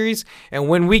World Series. And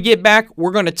when we get back,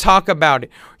 we're going to talk about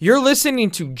it. You're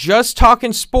listening to Just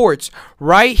Talking Sports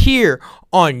right here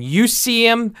on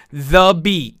UCM The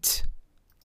Beat.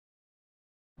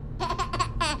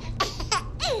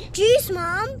 Juice,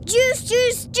 Mom. Juice,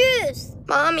 juice, juice.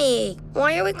 Mommy,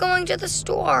 why are we going to the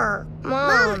store?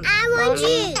 Mom, I want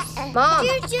juice. Mom,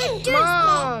 Juice.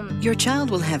 Mom. Your child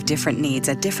will have different needs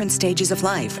at different stages of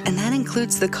life, and that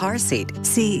includes the car seat.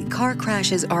 See, car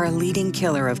crashes are a leading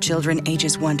killer of children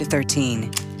ages 1 to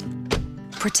 13.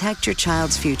 Protect your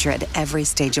child's future at every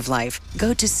stage of life.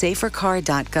 Go to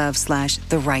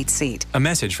safercar.gov/the-right-seat. A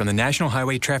message from the National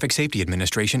Highway Traffic Safety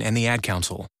Administration and the Ad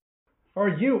Council. Are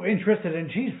you interested in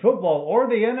Chiefs football or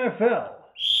the NFL?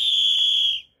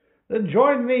 Then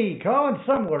join me, Colin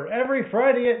Sumler, every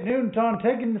Friday at noontime,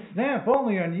 taking the snap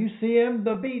only on UCM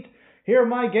The Beat. Hear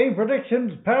my game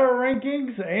predictions, power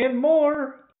rankings, and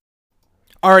more.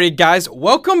 Alrighty, guys,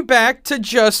 welcome back to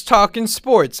Just Talking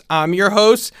Sports. I'm your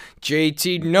host,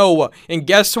 JT Noah, and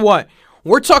guess what?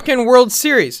 We're talking World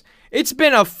Series. It's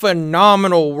been a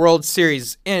phenomenal World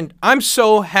Series, and I'm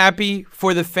so happy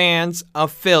for the fans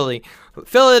of Philly.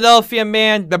 Philadelphia,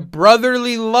 man, the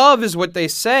brotherly love is what they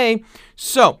say.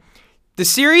 So, the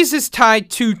series is tied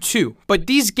 2-2, but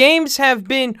these games have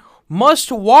been must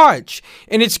watch,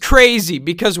 and it's crazy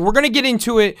because we're going to get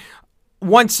into it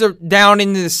once they're down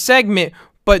in this segment,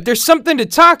 but there's something to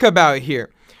talk about here.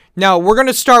 Now, we're going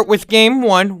to start with Game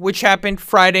 1, which happened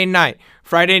Friday night.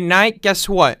 Friday night, guess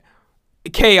what?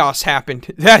 Chaos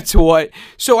happened. That's what.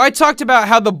 So I talked about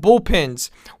how the bullpens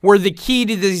were the key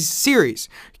to this series,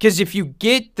 because if you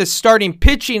get the starting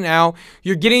pitching out,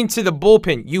 you're getting to the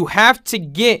bullpen. You have to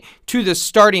get to the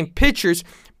starting pitchers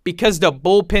because the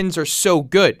bullpens are so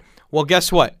good. Well,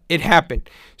 guess what? It happened.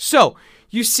 So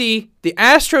you see the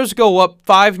Astros go up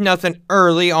 5-0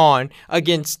 early on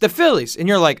against the Phillies. And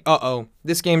you're like, uh-oh,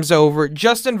 this game's over.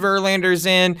 Justin Verlander's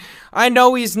in. I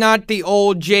know he's not the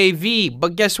old JV,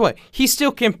 but guess what? He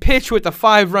still can pitch with a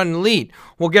 5-run lead.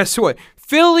 Well, guess what?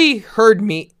 Philly heard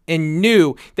me and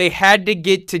knew they had to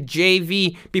get to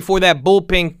JV before that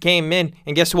bullpen came in.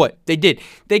 And guess what? They did.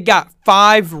 They got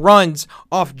 5 runs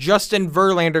off Justin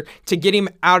Verlander to get him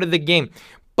out of the game.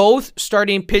 Both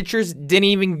starting pitchers didn't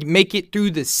even make it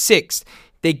through the 6th.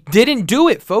 They didn't do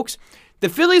it, folks. The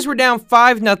Phillies were down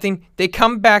 5-0. They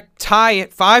come back, tie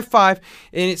it 5-5,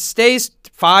 and it stays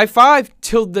 5-5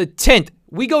 till the 10th.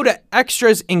 We go to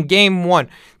extras in Game 1.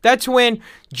 That's when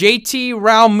JT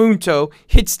Realmuto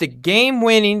hits the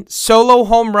game-winning solo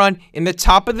home run in the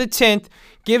top of the 10th,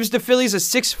 gives the Phillies a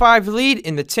 6-5 lead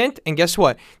in the 10th, and guess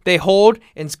what? They hold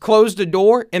and close the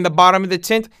door in the bottom of the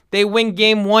 10th. They win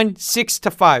Game 1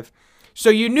 6-5. So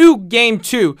you knew Game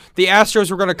 2, the Astros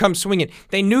were going to come swinging.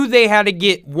 They knew they had to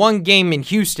get one game in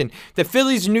Houston. The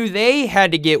Phillies knew they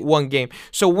had to get one game.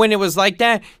 So when it was like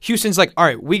that, Houston's like, all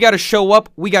right, we got to show up,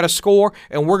 we got to score,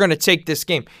 and we're going to take this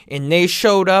game. And they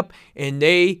showed up, and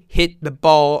they hit the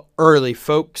ball early,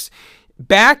 folks.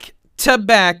 Back to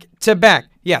back to back.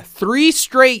 Yeah, 3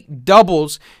 straight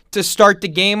doubles to start the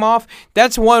game off.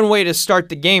 That's one way to start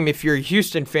the game if you're a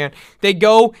Houston fan. They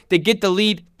go, they get the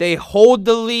lead, they hold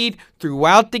the lead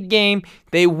throughout the game.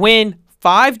 They win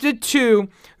 5-2.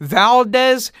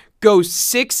 Valdez goes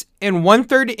 6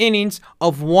 1/3 innings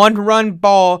of 1-run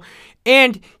ball,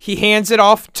 and he hands it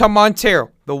off to Montero.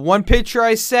 The one pitcher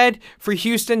I said for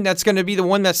Houston that's going to be the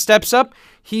one that steps up,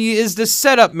 he is the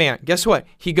setup man. Guess what?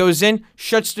 He goes in,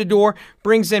 shuts the door,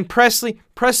 brings in Presley.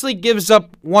 Presley gives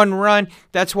up 1 run.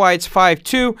 That's why it's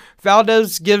 5-2.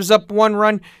 Valdez gives up 1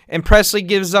 run, and Presley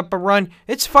gives up a run.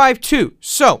 It's 5-2.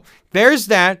 So there's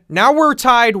that. Now we're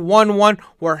tied 1-1.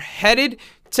 We're headed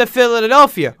to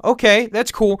Philadelphia. Okay,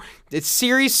 that's cool. The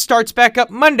series starts back up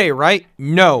Monday, right?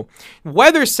 No.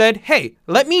 Weather said, hey,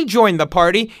 let me join the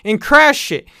party and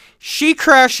crash it. She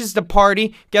crashes the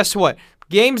party. Guess what?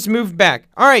 Games move back.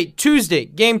 All right, Tuesday,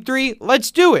 Game 3,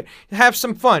 let's do it. Have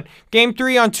some fun. Game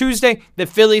 3 on Tuesday, the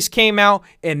Phillies came out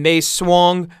and they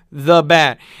swung the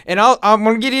bat. And I'm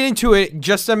going to get into it in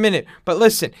just a minute. But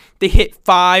listen, they hit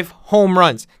 5 home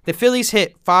runs. The Phillies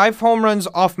hit 5 home runs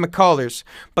off McCullers.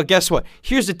 But guess what?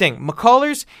 Here's the thing.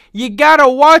 McCullers, you got to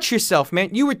watch yourself,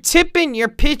 man. You were tipping your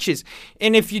pitches.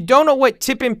 And if you don't know what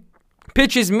tipping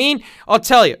pitches mean, I'll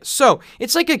tell you. So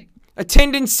it's like a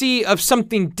tendency of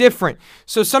something different.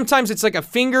 So sometimes it's like a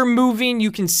finger moving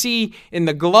you can see in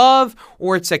the glove,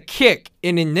 or it's a kick.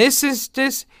 And in this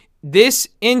instance,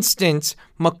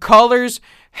 McCullers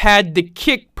had the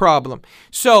kick problem.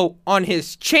 So on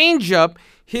his changeup,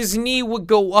 his knee would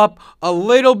go up a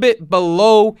little bit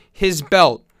below his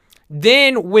belt.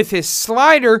 Then with his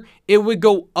slider, it would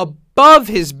go above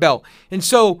his belt. And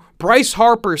so Bryce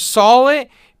Harper saw it,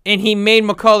 and he made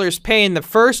McCullers pay in the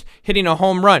first, hitting a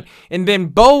home run. And then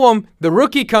Boehm, the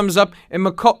rookie, comes up, and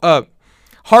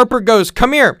Harper goes,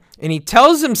 come here. And he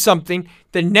tells him something.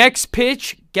 The next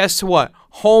pitch, guess what?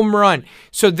 Home run.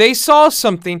 So they saw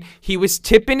something. He was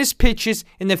tipping his pitches,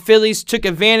 and the Phillies took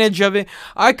advantage of it.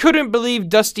 I couldn't believe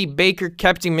Dusty Baker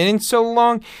kept him in so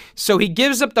long. So he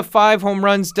gives up the 5 home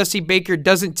runs. Dusty Baker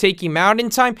doesn't take him out in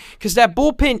time because that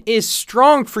bullpen is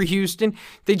strong for Houston.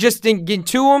 They just didn't get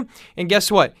to him. And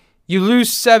guess what? You lose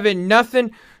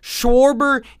 7-0.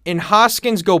 Schwarber and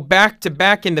Hoskins go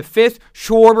back-to-back in the 5th.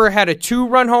 Schwarber had a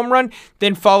 2-run home run,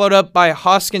 then followed up by a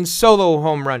Hoskins solo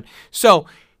home run. So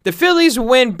the Phillies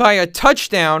win by a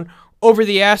touchdown over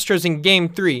the Astros in Game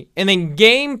 3. And then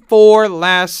Game 4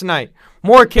 last night.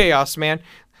 More chaos, man.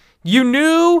 You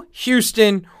knew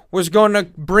Houston was going to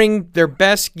bring their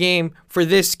best game for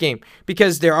this game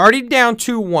because they're already down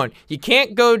 2-1. You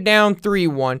can't go down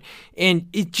 3-1. And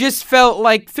it just felt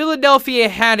like Philadelphia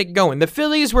had it going. The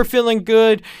Phillies were feeling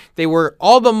good. They were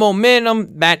all the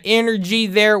momentum, that energy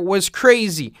there was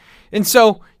crazy. And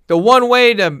so the one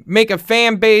way to make a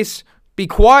fan base be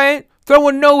quiet, throw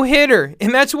a no-hitter.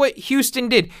 And that's what Houston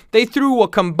did. They threw a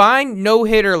combined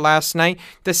no-hitter last night,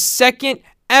 the second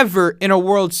ever in a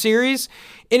World Series.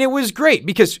 And it was great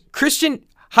because Christian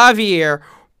Javier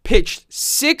pitched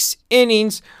 6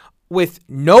 innings with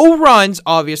no runs,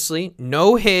 obviously,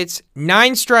 no hits,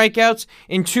 9 strikeouts,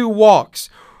 and 2 walks.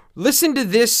 Listen to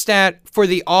this stat for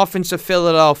the offense of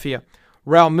Philadelphia.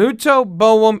 Realmuto,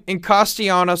 Boehm, and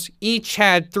Castellanos each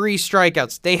had 3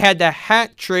 strikeouts. They had the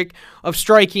hat trick of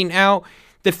striking out.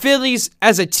 The Phillies,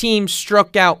 as a team,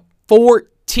 struck out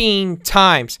 14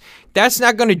 times. That's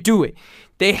not going to do it.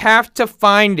 They have to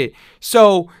find it.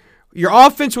 So your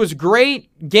offense was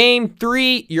great. Game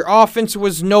 3, your offense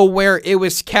was nowhere. It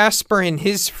was Casper and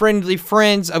his friendly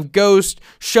friends of Ghost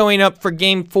showing up for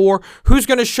Game 4. Who's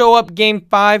going to show up Game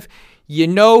 5? You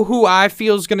know who I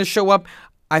feel is going to show up?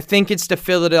 I think it's the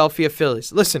Philadelphia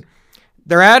Phillies. Listen,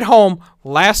 they're at home.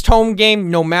 Last home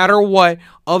game, no matter what,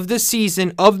 of the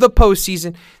season, of the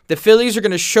postseason. The Phillies are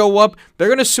going to show up. They're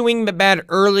going to swing the bat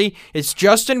early. It's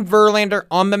Justin Verlander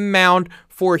on the mound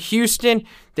for Houston.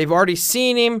 They've already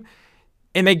seen him,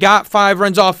 and they got 5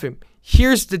 runs off him.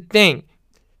 Here's the thing.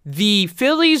 The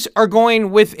Phillies are going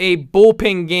with a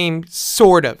bullpen game,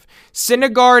 sort of.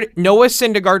 Noah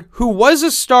Syndergaard, who was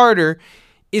a starter,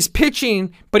 is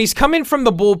pitching, but he's coming from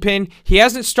the bullpen. He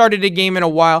hasn't started a game in a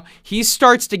while. He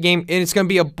starts the game, and it's going to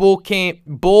be a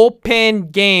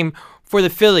bullpen game for the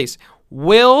Phillies.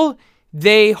 Will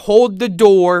they hold the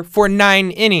door for 9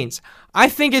 innings? I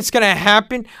think it's going to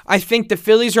happen. I think the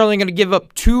Phillies are only going to give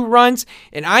up 2 runs,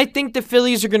 and I think the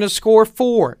Phillies are going to score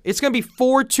 4. It's going to be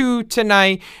 4-2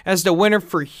 tonight as the winner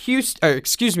for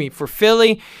for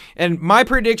Philly, and my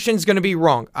prediction is going to be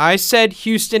wrong. I said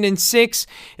Houston in 6.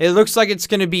 It looks like it's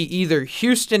going to be either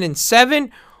Houston in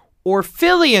 7 or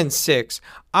Philly in 6.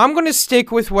 I'm going to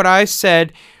stick with what I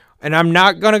said, and I'm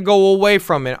not going to go away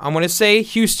from it. I'm going to say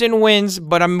Houston wins,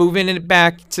 but I'm moving it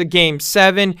back to Game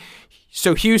 7.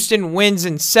 So Houston wins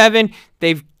in 7.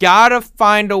 They've got to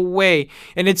find a way,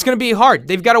 and it's going to be hard.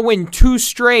 They've got to win 2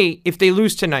 straight if they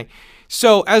lose tonight.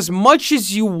 So as much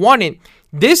as you want it,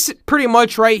 this pretty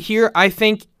much right here, I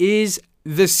think, is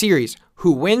the series.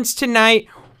 Who wins tonight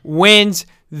wins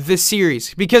the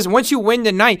series. Because once you win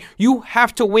tonight, you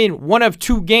have to win one of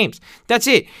 2 games. That's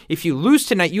it. If you lose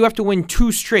tonight, you have to win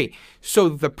 2 straight. So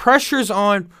the pressure's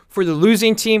on for the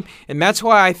losing team, and that's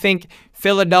why I think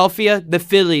Philadelphia, the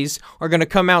Phillies, are going to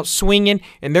come out swinging,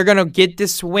 and they're going to get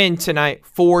this win tonight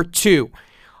 4-2.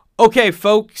 Okay,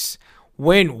 folks,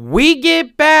 when we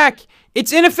get back,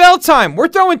 it's NFL time. We're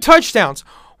throwing touchdowns.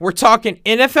 We're talking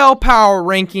NFL power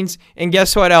rankings, and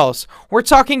guess what else? We're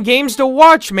talking games to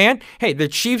watch, man. Hey, the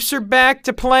Chiefs are back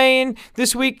to playing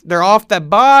this week. They're off that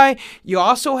bye. You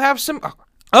also have some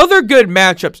other good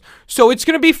matchups. So it's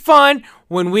going to be fun.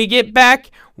 When we get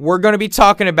back, we're going to be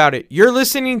talking about it. You're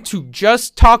listening to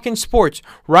Just Talking Sports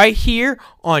right here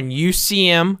on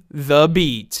UCM The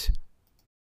Beat.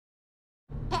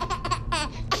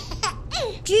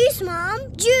 Juice,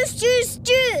 Mom. Juice, juice,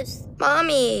 juice.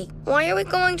 Mommy, why are we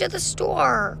going to the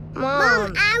store?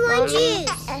 Mom, I want Mommy.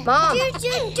 juice. Mom, Juice,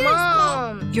 juice, juice.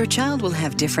 Mom. Your child will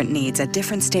have different needs at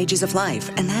different stages of life,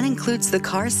 and that includes the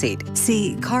car seat.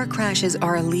 See, car crashes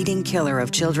are a leading killer of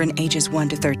children ages 1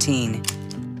 to 13.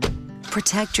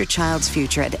 Protect your child's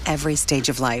future at every stage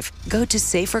of life. Go to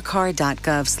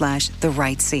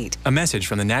safercar.gov/the-right-seat. A message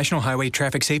from the National Highway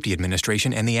Traffic Safety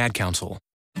Administration and the Ad Council.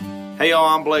 Hey y'all,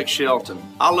 I'm Blake Shelton.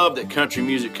 I love that country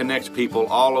music connects people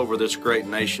all over this great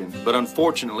nation, but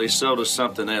unfortunately so does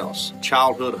something else,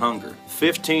 childhood hunger.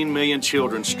 15 million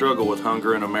children struggle with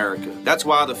hunger in America. That's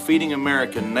why the Feeding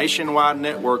America nationwide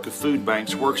network of food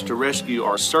banks works to rescue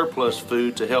our surplus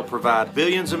food to help provide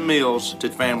billions of meals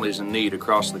to families in need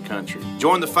across the country.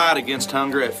 Join the fight against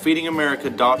hunger at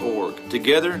feedingamerica.org.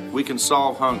 Together, we can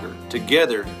solve hunger.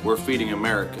 Together, we're Feeding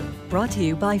America. Brought to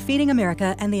you by Feeding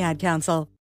America and the Ad Council.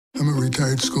 I'm a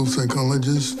retired school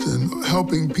psychologist, and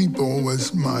helping people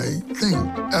was my thing.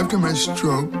 After my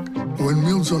stroke, when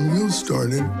Meals on Wheels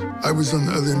started, I was on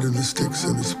the other end of the stick,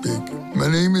 so to speak. My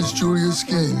name is Julius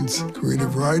Gaines,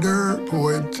 creative writer,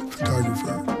 poet,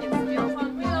 photographer.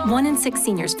 1 in 6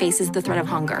 seniors faces the threat of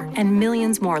hunger, and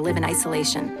millions more live in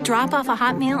isolation. Drop off a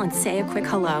hot meal and say a quick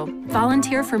hello.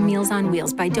 Volunteer for Meals on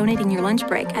Wheels by donating your lunch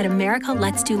break at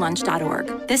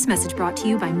americaletsdolunch.org. This message brought to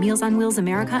you by Meals on Wheels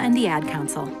America and the Ad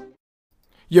Council.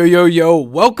 Yo,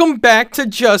 welcome back to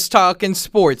Just Talking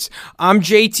Sports. I'm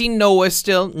JT Noah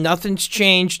still, nothing's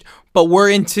changed, but we're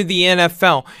into the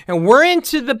NFL, and we're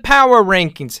into the power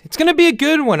rankings. It's going to be a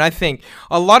good one, I think.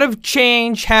 A lot of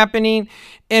change happening,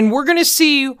 and we're going to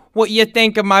see what you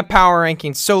think of my power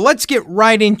rankings. So let's get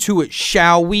right into it,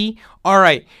 shall we? All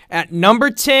right, at number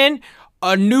 10,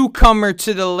 a newcomer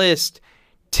to the list,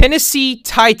 Tennessee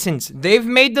Titans. They've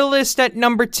made the list at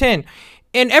number 10.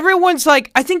 And everyone's like,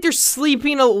 I think they're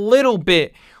sleeping a little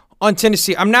bit on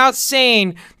Tennessee. I'm not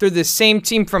saying they're the same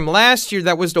team from last year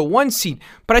that was the 1 seed,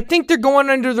 but I think they're going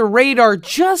under the radar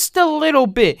just a little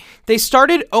bit. They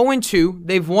started 0-2.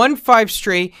 They've won 5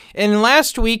 straight. And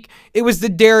last week, it was the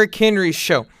Derrick Henry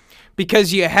show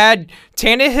because you had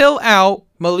Tannehill out,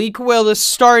 Malik Willis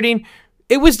starting.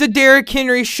 It was the Derrick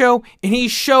Henry show, and he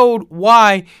showed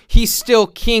why he's still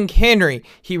King Henry.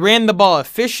 He ran the ball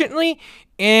efficiently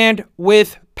and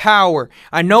with power.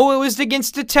 I know it was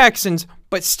against the Texans,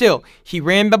 but still, he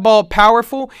ran the ball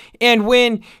powerful. And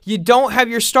when you don't have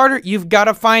your starter, you've got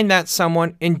to find that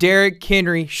someone, and Derrick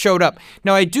Henry showed up.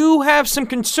 Now, I do have some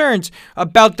concerns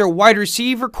about their wide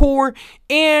receiver core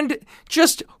and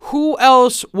just who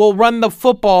else will run the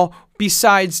football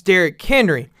besides Derrick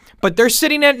Henry. But they're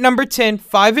sitting at number 10,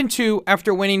 5-2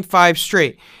 after winning 5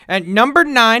 straight. At number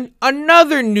 9,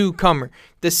 another newcomer,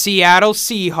 the Seattle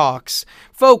Seahawks.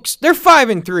 Folks, they're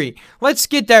 5-3. Let's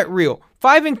get that real.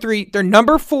 5-3, they're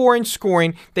number 4 in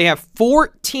scoring. They have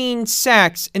 14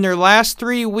 sacks in their last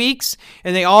 3 weeks,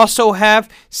 and they also have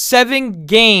 7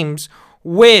 games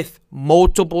with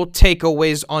multiple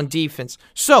takeaways on defense.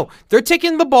 So they're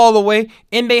taking the ball away,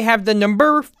 and they have the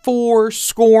number 4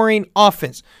 scoring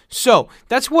offense. So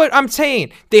that's what I'm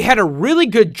saying. They had a really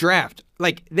good draft.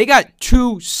 Like, they got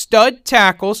 2 stud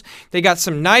tackles. They got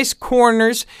some nice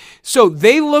corners. So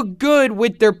they look good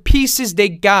with their pieces they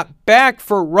got back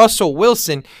for Russell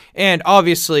Wilson. And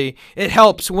obviously, it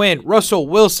helps when Russell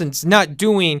Wilson's not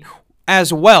doing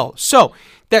as well. So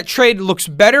that trade looks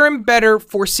better and better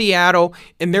for Seattle,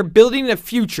 and they're building a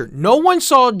future. No one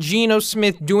saw Geno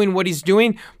Smith doing what he's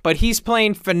doing, but he's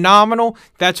playing phenomenal.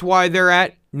 That's why they're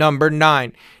at number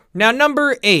 9. Now,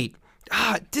 number 8.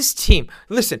 This team.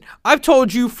 Listen, I've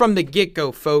told you from the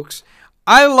get-go, folks.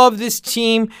 I love this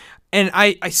team, and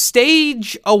I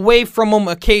stage away from them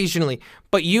occasionally.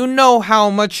 But you know how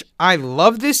much I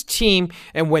love this team,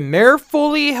 and when they're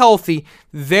fully healthy,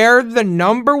 they're the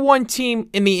number 1 team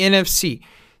in the NFC.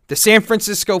 The San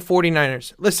Francisco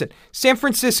 49ers. Listen, San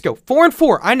Francisco,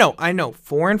 4-4. I know,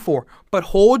 4-4. But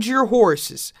hold your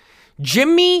horses.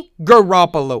 Jimmy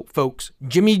Garoppolo, folks.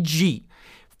 Jimmy G.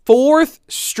 4th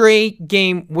straight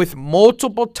game with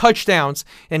multiple touchdowns,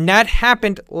 and that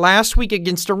happened last week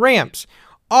against the Rams.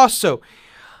 Also,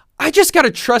 I just got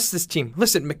to trust this team.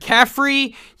 Listen,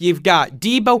 McCaffrey, you've got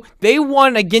Debo. They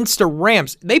won against the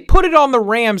Rams. They put it on the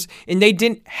Rams, and they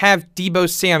didn't have Debo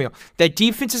Samuel. That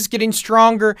defense is getting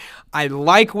stronger. I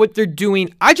like what they're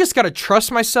doing. I just got to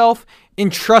trust myself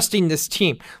in trusting this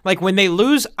team. Like, when they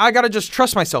lose, I got to just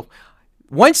trust myself.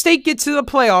 Once they get to the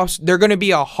playoffs, they're going to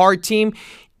be a hard team.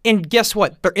 And guess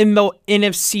what? They're in the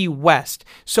NFC West.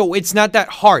 So it's not that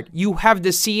hard. You have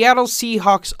the Seattle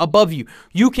Seahawks above you.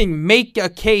 You can make a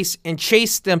case and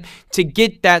chase them to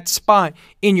get that spot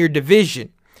in your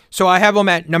division. So I have them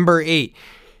at number 8.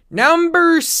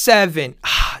 Number 7.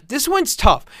 This one's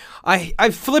tough.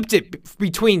 I've flipped it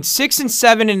between 6 and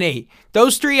 7 and 8.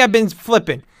 Those 3 I've been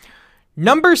flipping.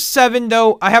 Number 7,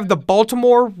 though, I have the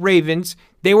Baltimore Ravens.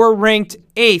 They were ranked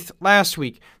 8th last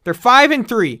week. They're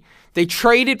 5-3. They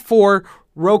traded for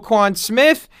Roquan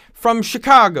Smith from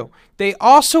Chicago. They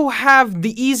also have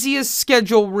the easiest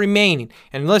schedule remaining.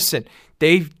 And listen,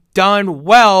 they've done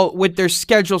well with their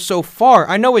schedule so far.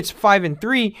 I know it's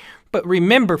 5-3, but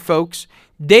remember, folks,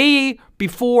 they,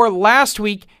 before last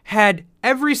week, had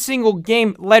every single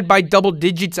game led by double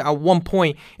digits at one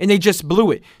point, and they just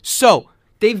blew it. So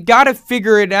they've got to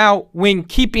figure it out when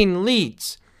keeping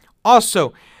leads.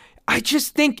 Also, I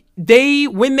just think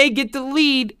when they get the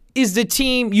lead, is the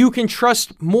team you can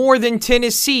trust more than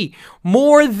Tennessee,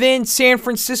 more than San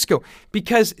Francisco,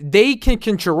 because they can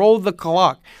control the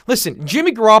clock. Listen,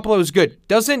 Jimmy Garoppolo is good.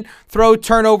 Doesn't throw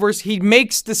turnovers. He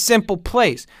makes the simple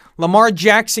plays. Lamar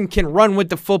Jackson can run with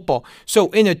the football. So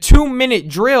in a 2-minute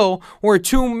drill or a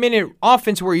 2-minute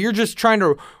offense where you're just trying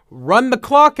to run the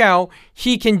clock out,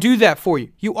 he can do that for you.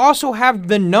 You also have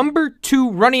the number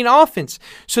 2 running offense.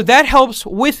 So that helps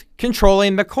with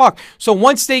controlling the clock. So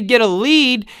once they get a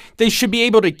lead, they should be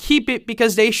able to keep it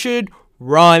because they should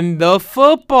run the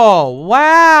football.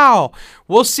 Wow.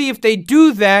 We'll see if they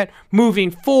do that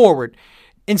moving forward.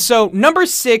 And so number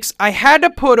 6, I had to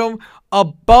put them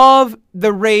above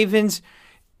the Ravens.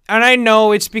 And I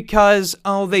know it's because,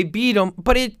 they beat them,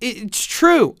 but it's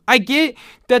true. I get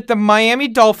that the Miami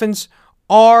Dolphins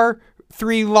are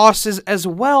 3 losses as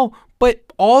well, but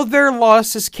all their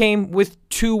losses came with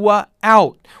Tua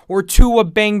out or Tua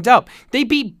banged up. They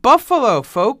beat Buffalo,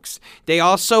 folks. They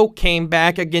also came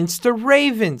back against the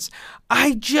Ravens.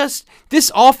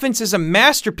 This offense is a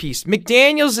masterpiece.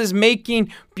 McDaniels is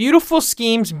making beautiful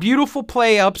schemes, beautiful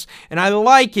play-ups, and I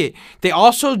like it. They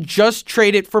also just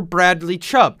traded for Bradley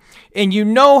Chubb, and you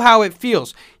know how it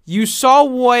feels. You saw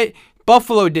what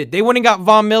Buffalo did. They went and got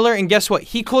Von Miller, and guess what?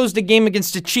 He closed the game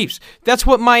against the Chiefs. That's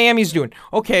what Miami's doing.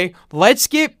 Okay, let's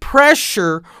get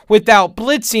pressure without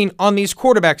blitzing on these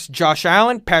quarterbacks. Josh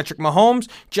Allen, Patrick Mahomes,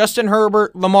 Justin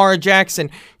Herbert, Lamar Jackson.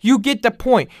 You get the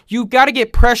point. You got to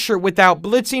get pressure without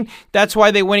blitzing. That's why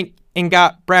they went and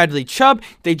got Bradley Chubb.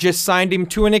 They just signed him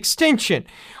to an extension.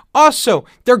 Also,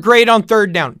 they're great on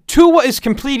third down. Tua is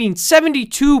completing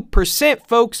 72%,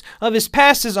 folks, of his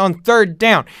passes on third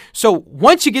down. So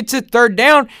once you get to third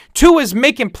down, Tua is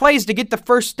making plays to get the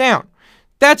first down.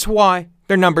 That's why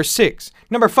they're number 6.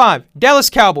 Number 5, Dallas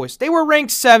Cowboys. They were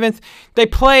ranked 7th. They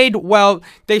played well.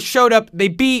 They showed up. They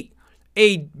beat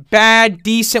a bad,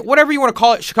 decent, whatever you want to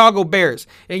call it, Chicago Bears.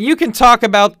 And you can talk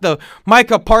about the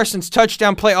Micah Parsons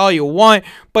touchdown play all you want,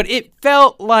 but it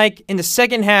felt like in the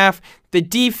second half, the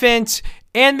defense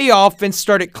and the offense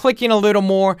started clicking a little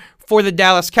more for the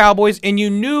Dallas Cowboys, and you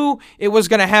knew it was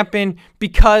going to happen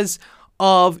because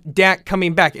of Dak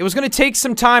coming back. It was going to take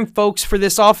some time, folks, for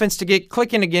this offense to get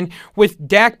clicking again with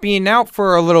Dak being out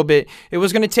for a little bit. It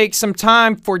was going to take some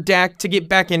time for Dak to get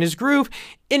back in his groove,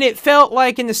 and it felt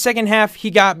like in the second half he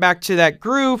got back to that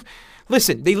groove.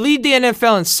 Listen, they lead the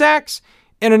NFL in sacks,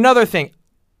 and another thing,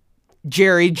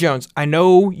 Jerry Jones. I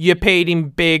know you paid him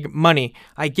big money.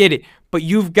 I get it, but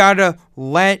you've got to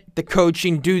let the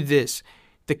coaching do this.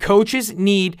 The coaches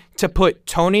need to put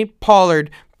Tony Pollard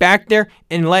back there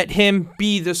and let him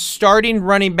be the starting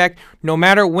running back no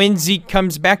matter when Zeke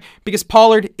comes back, because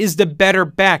Pollard is the better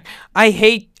back. I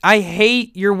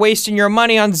hate you're wasting your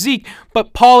money on Zeke,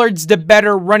 but Pollard's the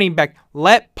better running back.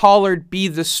 Let Pollard be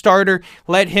the starter.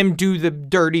 Let him do the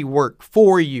dirty work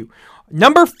for you.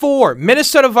 Number 4,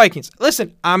 Minnesota Vikings.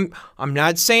 Listen, I'm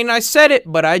not saying I said it,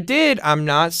 but I did. I'm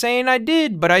not saying I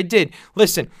did, but I did.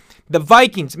 Listen, the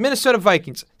Vikings, Minnesota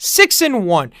Vikings,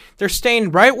 6-1. They're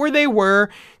staying right where they were.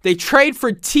 They trade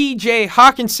for TJ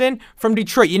Hawkinson from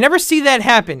Detroit. You never see that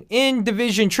happen in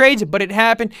division trades, but it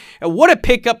happened. And what a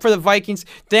pickup for the Vikings.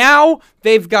 Now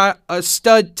they've got a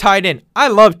stud tight end. I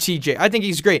love TJ. I think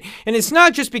he's great. And it's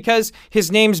not just because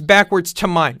his name's backwards to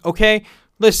mine, okay?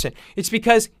 Listen, it's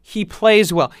because he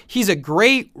plays well. He's a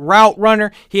great route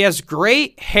runner. He has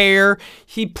great hair.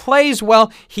 He plays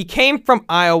well. He came from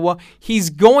Iowa. He's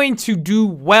going to do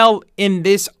well in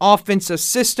this offensive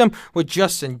system with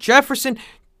Justin Jefferson,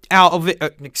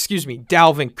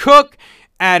 Dalvin Cook,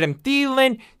 Adam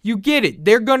Thielen. You get it.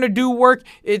 They're going to do work.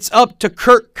 It's up to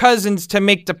Kirk Cousins to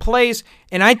make the plays,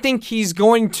 and I think he's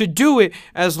going to do it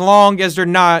as long as they're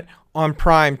not on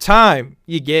prime time.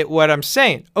 You get what I'm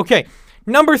saying? Okay.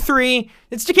 Number 3,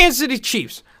 it's the Kansas City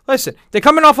Chiefs. Listen, they're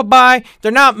coming off a bye.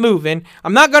 They're not moving.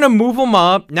 I'm not going to move them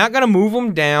up, not going to move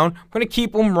them down. I'm going to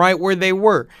keep them right where they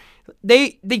were.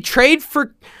 They trade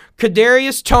for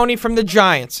Kadarius Toney from the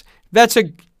Giants.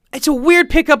 It's a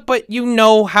weird pickup, but you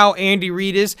know how Andy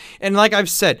Reid is. And like I've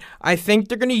said, I think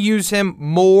they're going to use him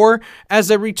more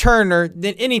as a returner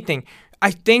than anything. I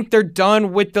think they're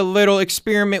done with the little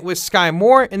experiment with Sky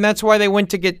Moore, and that's why they went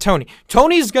to get Toney.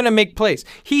 Toney's going to make plays.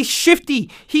 He's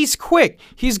shifty. He's quick.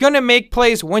 He's going to make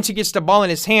plays once he gets the ball in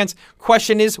his hands.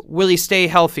 Question is, will he stay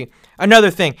healthy?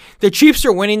 Another thing, the Chiefs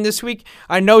are winning this week.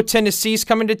 I know Tennessee's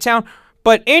coming to town,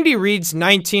 but Andy Reid's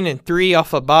 19-3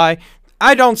 off a bye.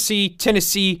 I don't see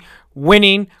Tennessee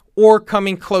winning or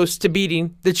coming close to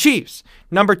beating the Chiefs.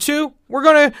 Number 2, we're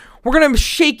gonna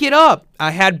shake it up.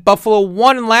 I had Buffalo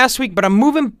 1 last week, but I'm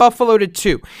moving Buffalo to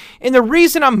 2. And the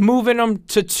reason I'm moving them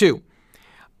to 2,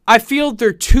 I feel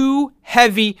they're too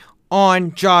heavy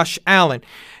on Josh Allen.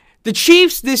 The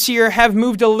Chiefs this year have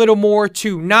moved a little more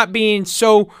to not being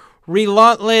so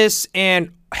relentless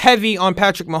and heavy on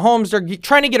Patrick Mahomes. They're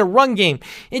trying to get a run game.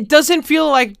 It doesn't feel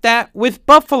like that with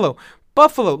Buffalo.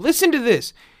 Buffalo, listen to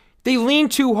this. They lean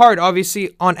too hard,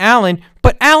 obviously, on Allen,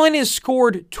 but Allen has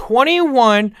scored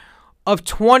 21 of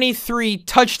 23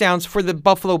 touchdowns for the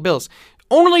Buffalo Bills.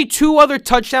 Only 2 other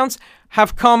touchdowns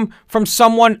have come from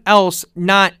someone else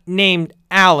not named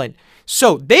Allen.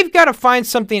 So they've got to find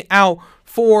something out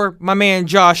for my man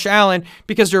Josh Allen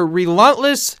because they're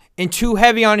relentless and too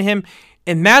heavy on him.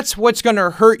 And that's what's going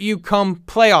to hurt you come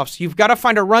playoffs. You've got to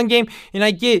find a run game. And I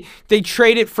get they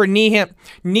traded for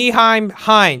Nyheim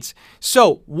Hines.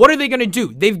 So what are they going to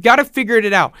do? They've got to figure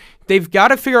it out. They've got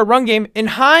to figure a run game. And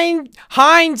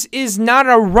Hines is not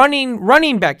a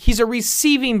running back. He's a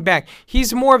receiving back.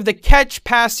 He's more of the catch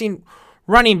passing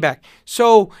running back.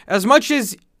 So as much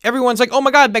as everyone's like, oh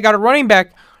my God, they got a running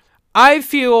back, I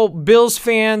feel Bills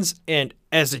fans, and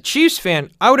as a Chiefs fan,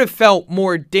 I would have felt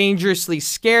more dangerously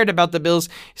scared about the Bills,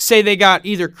 say they got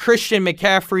either Christian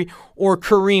McCaffrey or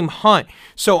Kareem Hunt.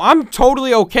 So I'm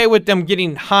totally okay with them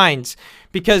getting Hines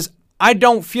because I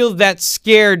don't feel that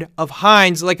scared of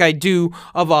Hines like I do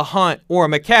of a Hunt or a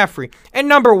McCaffrey. And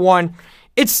number one,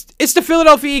 it's the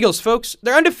Philadelphia Eagles, folks.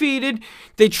 They're undefeated.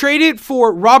 They traded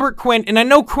for Robert Quinn, and I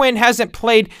know Quinn hasn't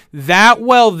played that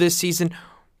well this season,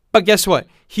 but guess what?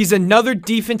 He's another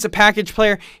defensive package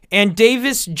player, and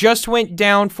Davis just went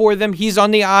down for them. He's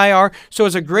on the IR, so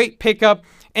it's a great pickup.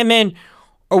 And man,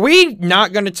 are we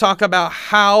not going to talk about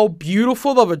how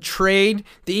beautiful of a trade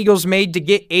the Eagles made to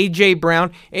get A.J.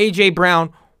 Brown? A.J.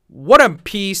 Brown, what a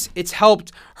piece. It's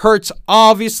helped Hurts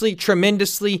obviously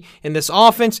tremendously in this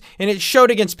offense, and it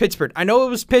showed against Pittsburgh. I know it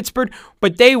was Pittsburgh,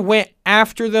 but they went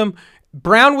after them.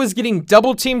 Brown was getting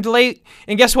double-teamed late,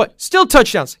 and guess what? Still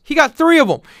touchdowns. He got 3 of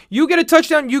them. You get a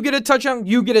touchdown, you get a touchdown,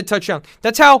 you get a touchdown.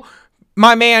 That's how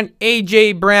my man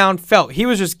A.J. Brown felt. He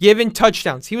was just giving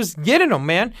touchdowns. He was getting them,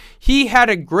 man. He had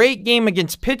a great game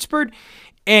against Pittsburgh,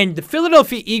 and the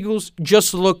Philadelphia Eagles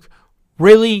just look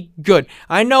really good.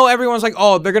 I know everyone's like,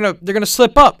 oh, they're gonna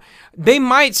slip up. They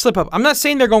might slip up. I'm not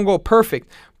saying they're gonna go perfect,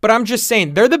 but I'm just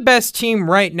saying they're the best team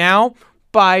right now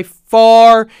by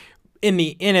far in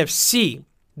the NFC.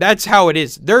 That's how it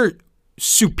is. They're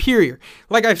superior.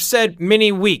 Like I've said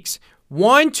many weeks,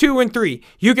 1, 2, and 3.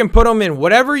 You can put them in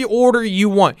whatever order you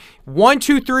want. 1,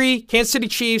 2, 3, Kansas City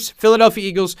Chiefs, Philadelphia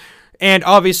Eagles, and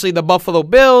obviously the Buffalo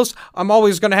Bills. I'm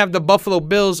always going to have the Buffalo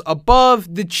Bills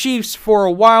above the Chiefs for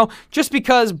a while just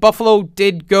because Buffalo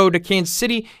did go to Kansas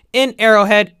City in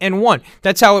Arrowhead and won.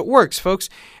 That's how it works, folks.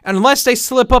 Unless they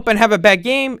slip up and have a bad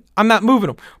game, I'm not moving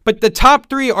them. But the top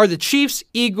 3 are the Chiefs,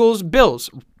 Eagles, Bills.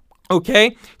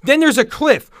 Okay? Then there's a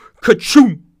cliff.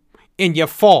 Ka-choom! And you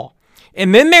fall.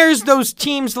 And then there's those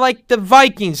teams like the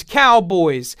Vikings,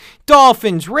 Cowboys,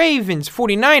 Dolphins, Ravens,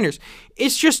 49ers.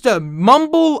 It's just a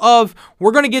mumble of,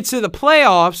 we're going to get to the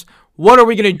playoffs. What are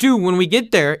we going to do when we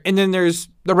get there? And then there's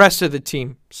the rest of the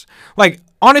teams. Like,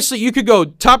 honestly, you could go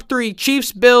top 3,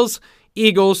 Chiefs, Bills,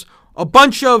 Eagles, a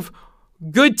bunch of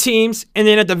good teams. And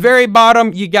then at the very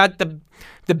bottom, you got the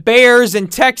Bears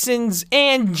and Texans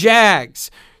and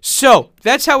Jags. So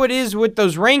that's how it is with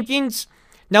those rankings.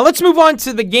 Now let's move on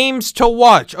to the games to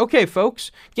watch. Okay,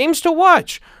 folks, games to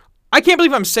watch. I can't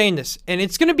believe I'm saying this, and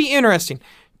it's going to be interesting.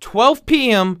 12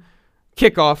 p.m.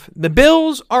 kickoff. The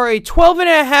Bills are a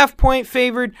 12.5-point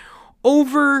favorite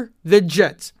over the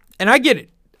Jets. And I get it.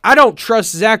 I don't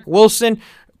trust Zach Wilson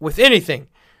with anything.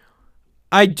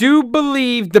 I do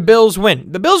believe the Bills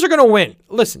win. The Bills are going to win.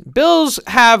 Listen, Bills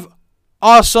have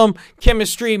awesome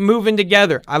chemistry moving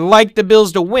together. I like the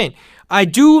Bills to win. I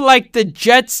do like the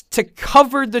Jets to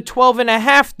cover the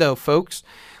 12.5, though, folks.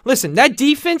 Listen, that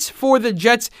defense for the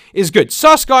Jets is good.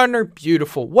 Sauce Gardner,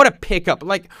 beautiful. What a pickup.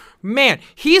 Like, man,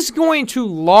 he's going to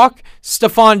lock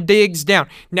Stephon Diggs down.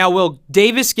 Now, will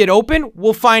Davis get open?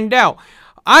 We'll find out.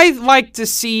 I like to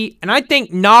see, and I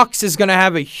think Knox is going to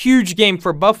have a huge game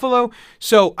for Buffalo.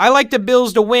 So I like the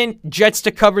Bills to win, Jets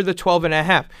to cover the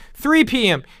 12.5. 3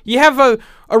 p.m. You have a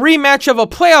rematch of a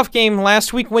playoff game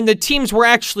last week when the teams were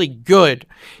actually good.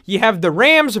 You have the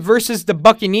Rams versus the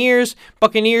Buccaneers.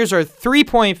 Buccaneers are a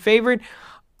 3-point favorite.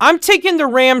 I'm taking the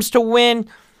Rams to win.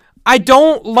 I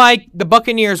don't like the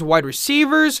Buccaneers wide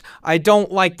receivers. I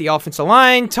don't like the offensive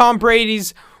line. Tom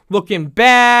Brady's looking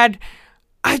bad.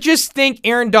 I just think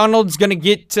Aaron Donald's going to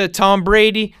get to Tom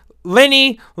Brady.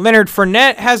 Leonard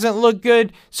Fournette hasn't looked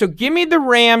good. So give me the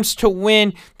Rams to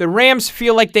win. The Rams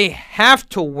feel like they have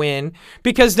to win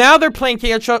because now they're playing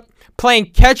catch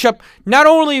up not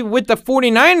only with the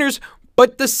 49ers,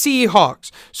 but the Seahawks.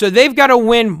 So they've got to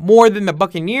win more than the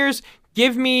Buccaneers.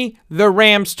 Give me the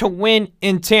Rams to win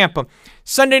in Tampa.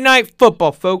 Sunday Night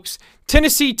Football, folks.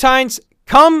 Tennessee Titans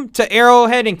come to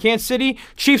Arrowhead in Kansas City.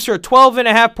 Chiefs are a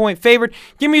 12.5-point favorite.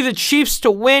 Give me the Chiefs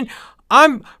to win.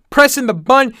 I'm pressing the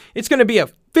button. It's going to be a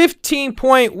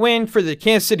 15-point win for the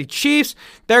Kansas City Chiefs.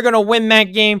 They're going to win that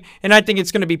game, and I think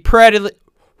it's going to be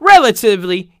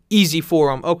relatively easy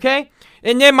for them, okay?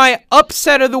 And then my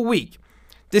upset of the week.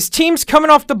 This team's coming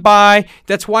off the bye.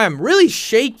 That's why I'm really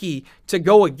shaky to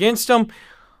go against them.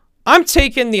 I'm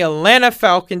taking the Atlanta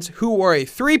Falcons, who are a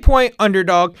 3-point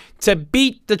underdog, to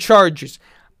beat the Chargers.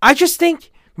 I just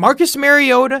think Marcus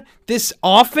Mariota, this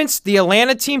offense, the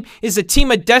Atlanta team, is a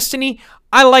team of destiny.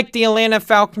 I like the Atlanta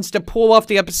Falcons to pull off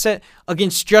the upset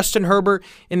against Justin Herbert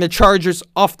and the Chargers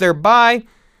off their bye.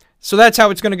 So that's how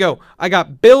it's going to go. I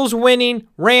got Bills winning,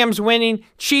 Rams winning,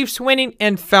 Chiefs winning,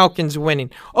 and Falcons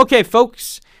winning. Okay,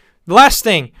 folks, the last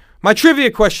thing, my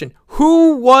trivia question.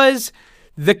 Who has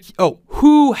the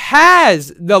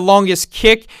longest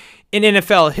kick in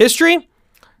NFL history?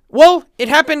 Well, it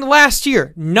happened last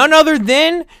year. None other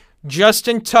than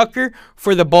Justin Tucker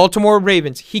for the Baltimore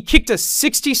Ravens. He kicked a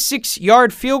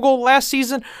 66-yard field goal last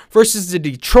season versus the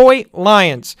Detroit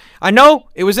Lions. I know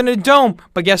it was in a dome,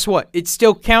 but guess what? It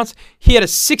still counts. He had a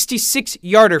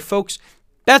 66-yarder, folks.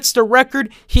 That's the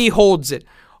record. He holds it.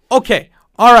 Okay,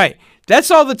 all right.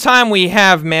 That's all the time we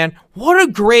have, man. What a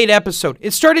great episode.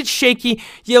 It started shaky.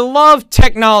 You love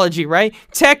technology, right?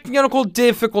 Technical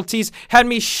difficulties had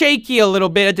me shaky a little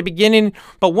bit at the beginning,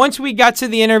 but once we got to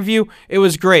the interview, it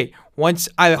was great.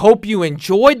 I hope you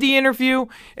enjoyed the interview,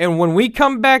 and when we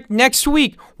come back next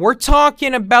week, we're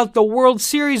talking about the World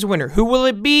Series winner. Who will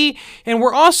it be? And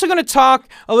we're also going to talk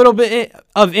a little bit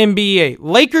of NBA.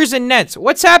 Lakers and Nets.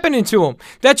 What's happening to them?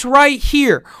 That's right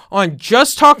here on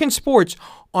Just Talking Sports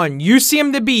on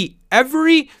UCM The Beat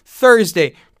every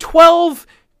Thursday,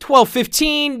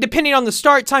 12:15, depending on the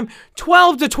start time.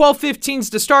 12 to 12:15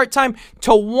 is the start time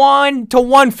to 1 to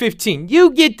 1:15. You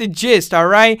get the gist, all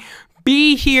right?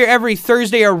 Be here every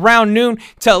Thursday around noon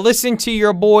to listen to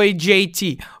your boy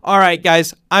JT. All right,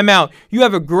 guys, I'm out. You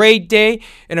have a great day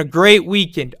and a great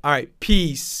weekend. All right,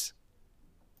 peace.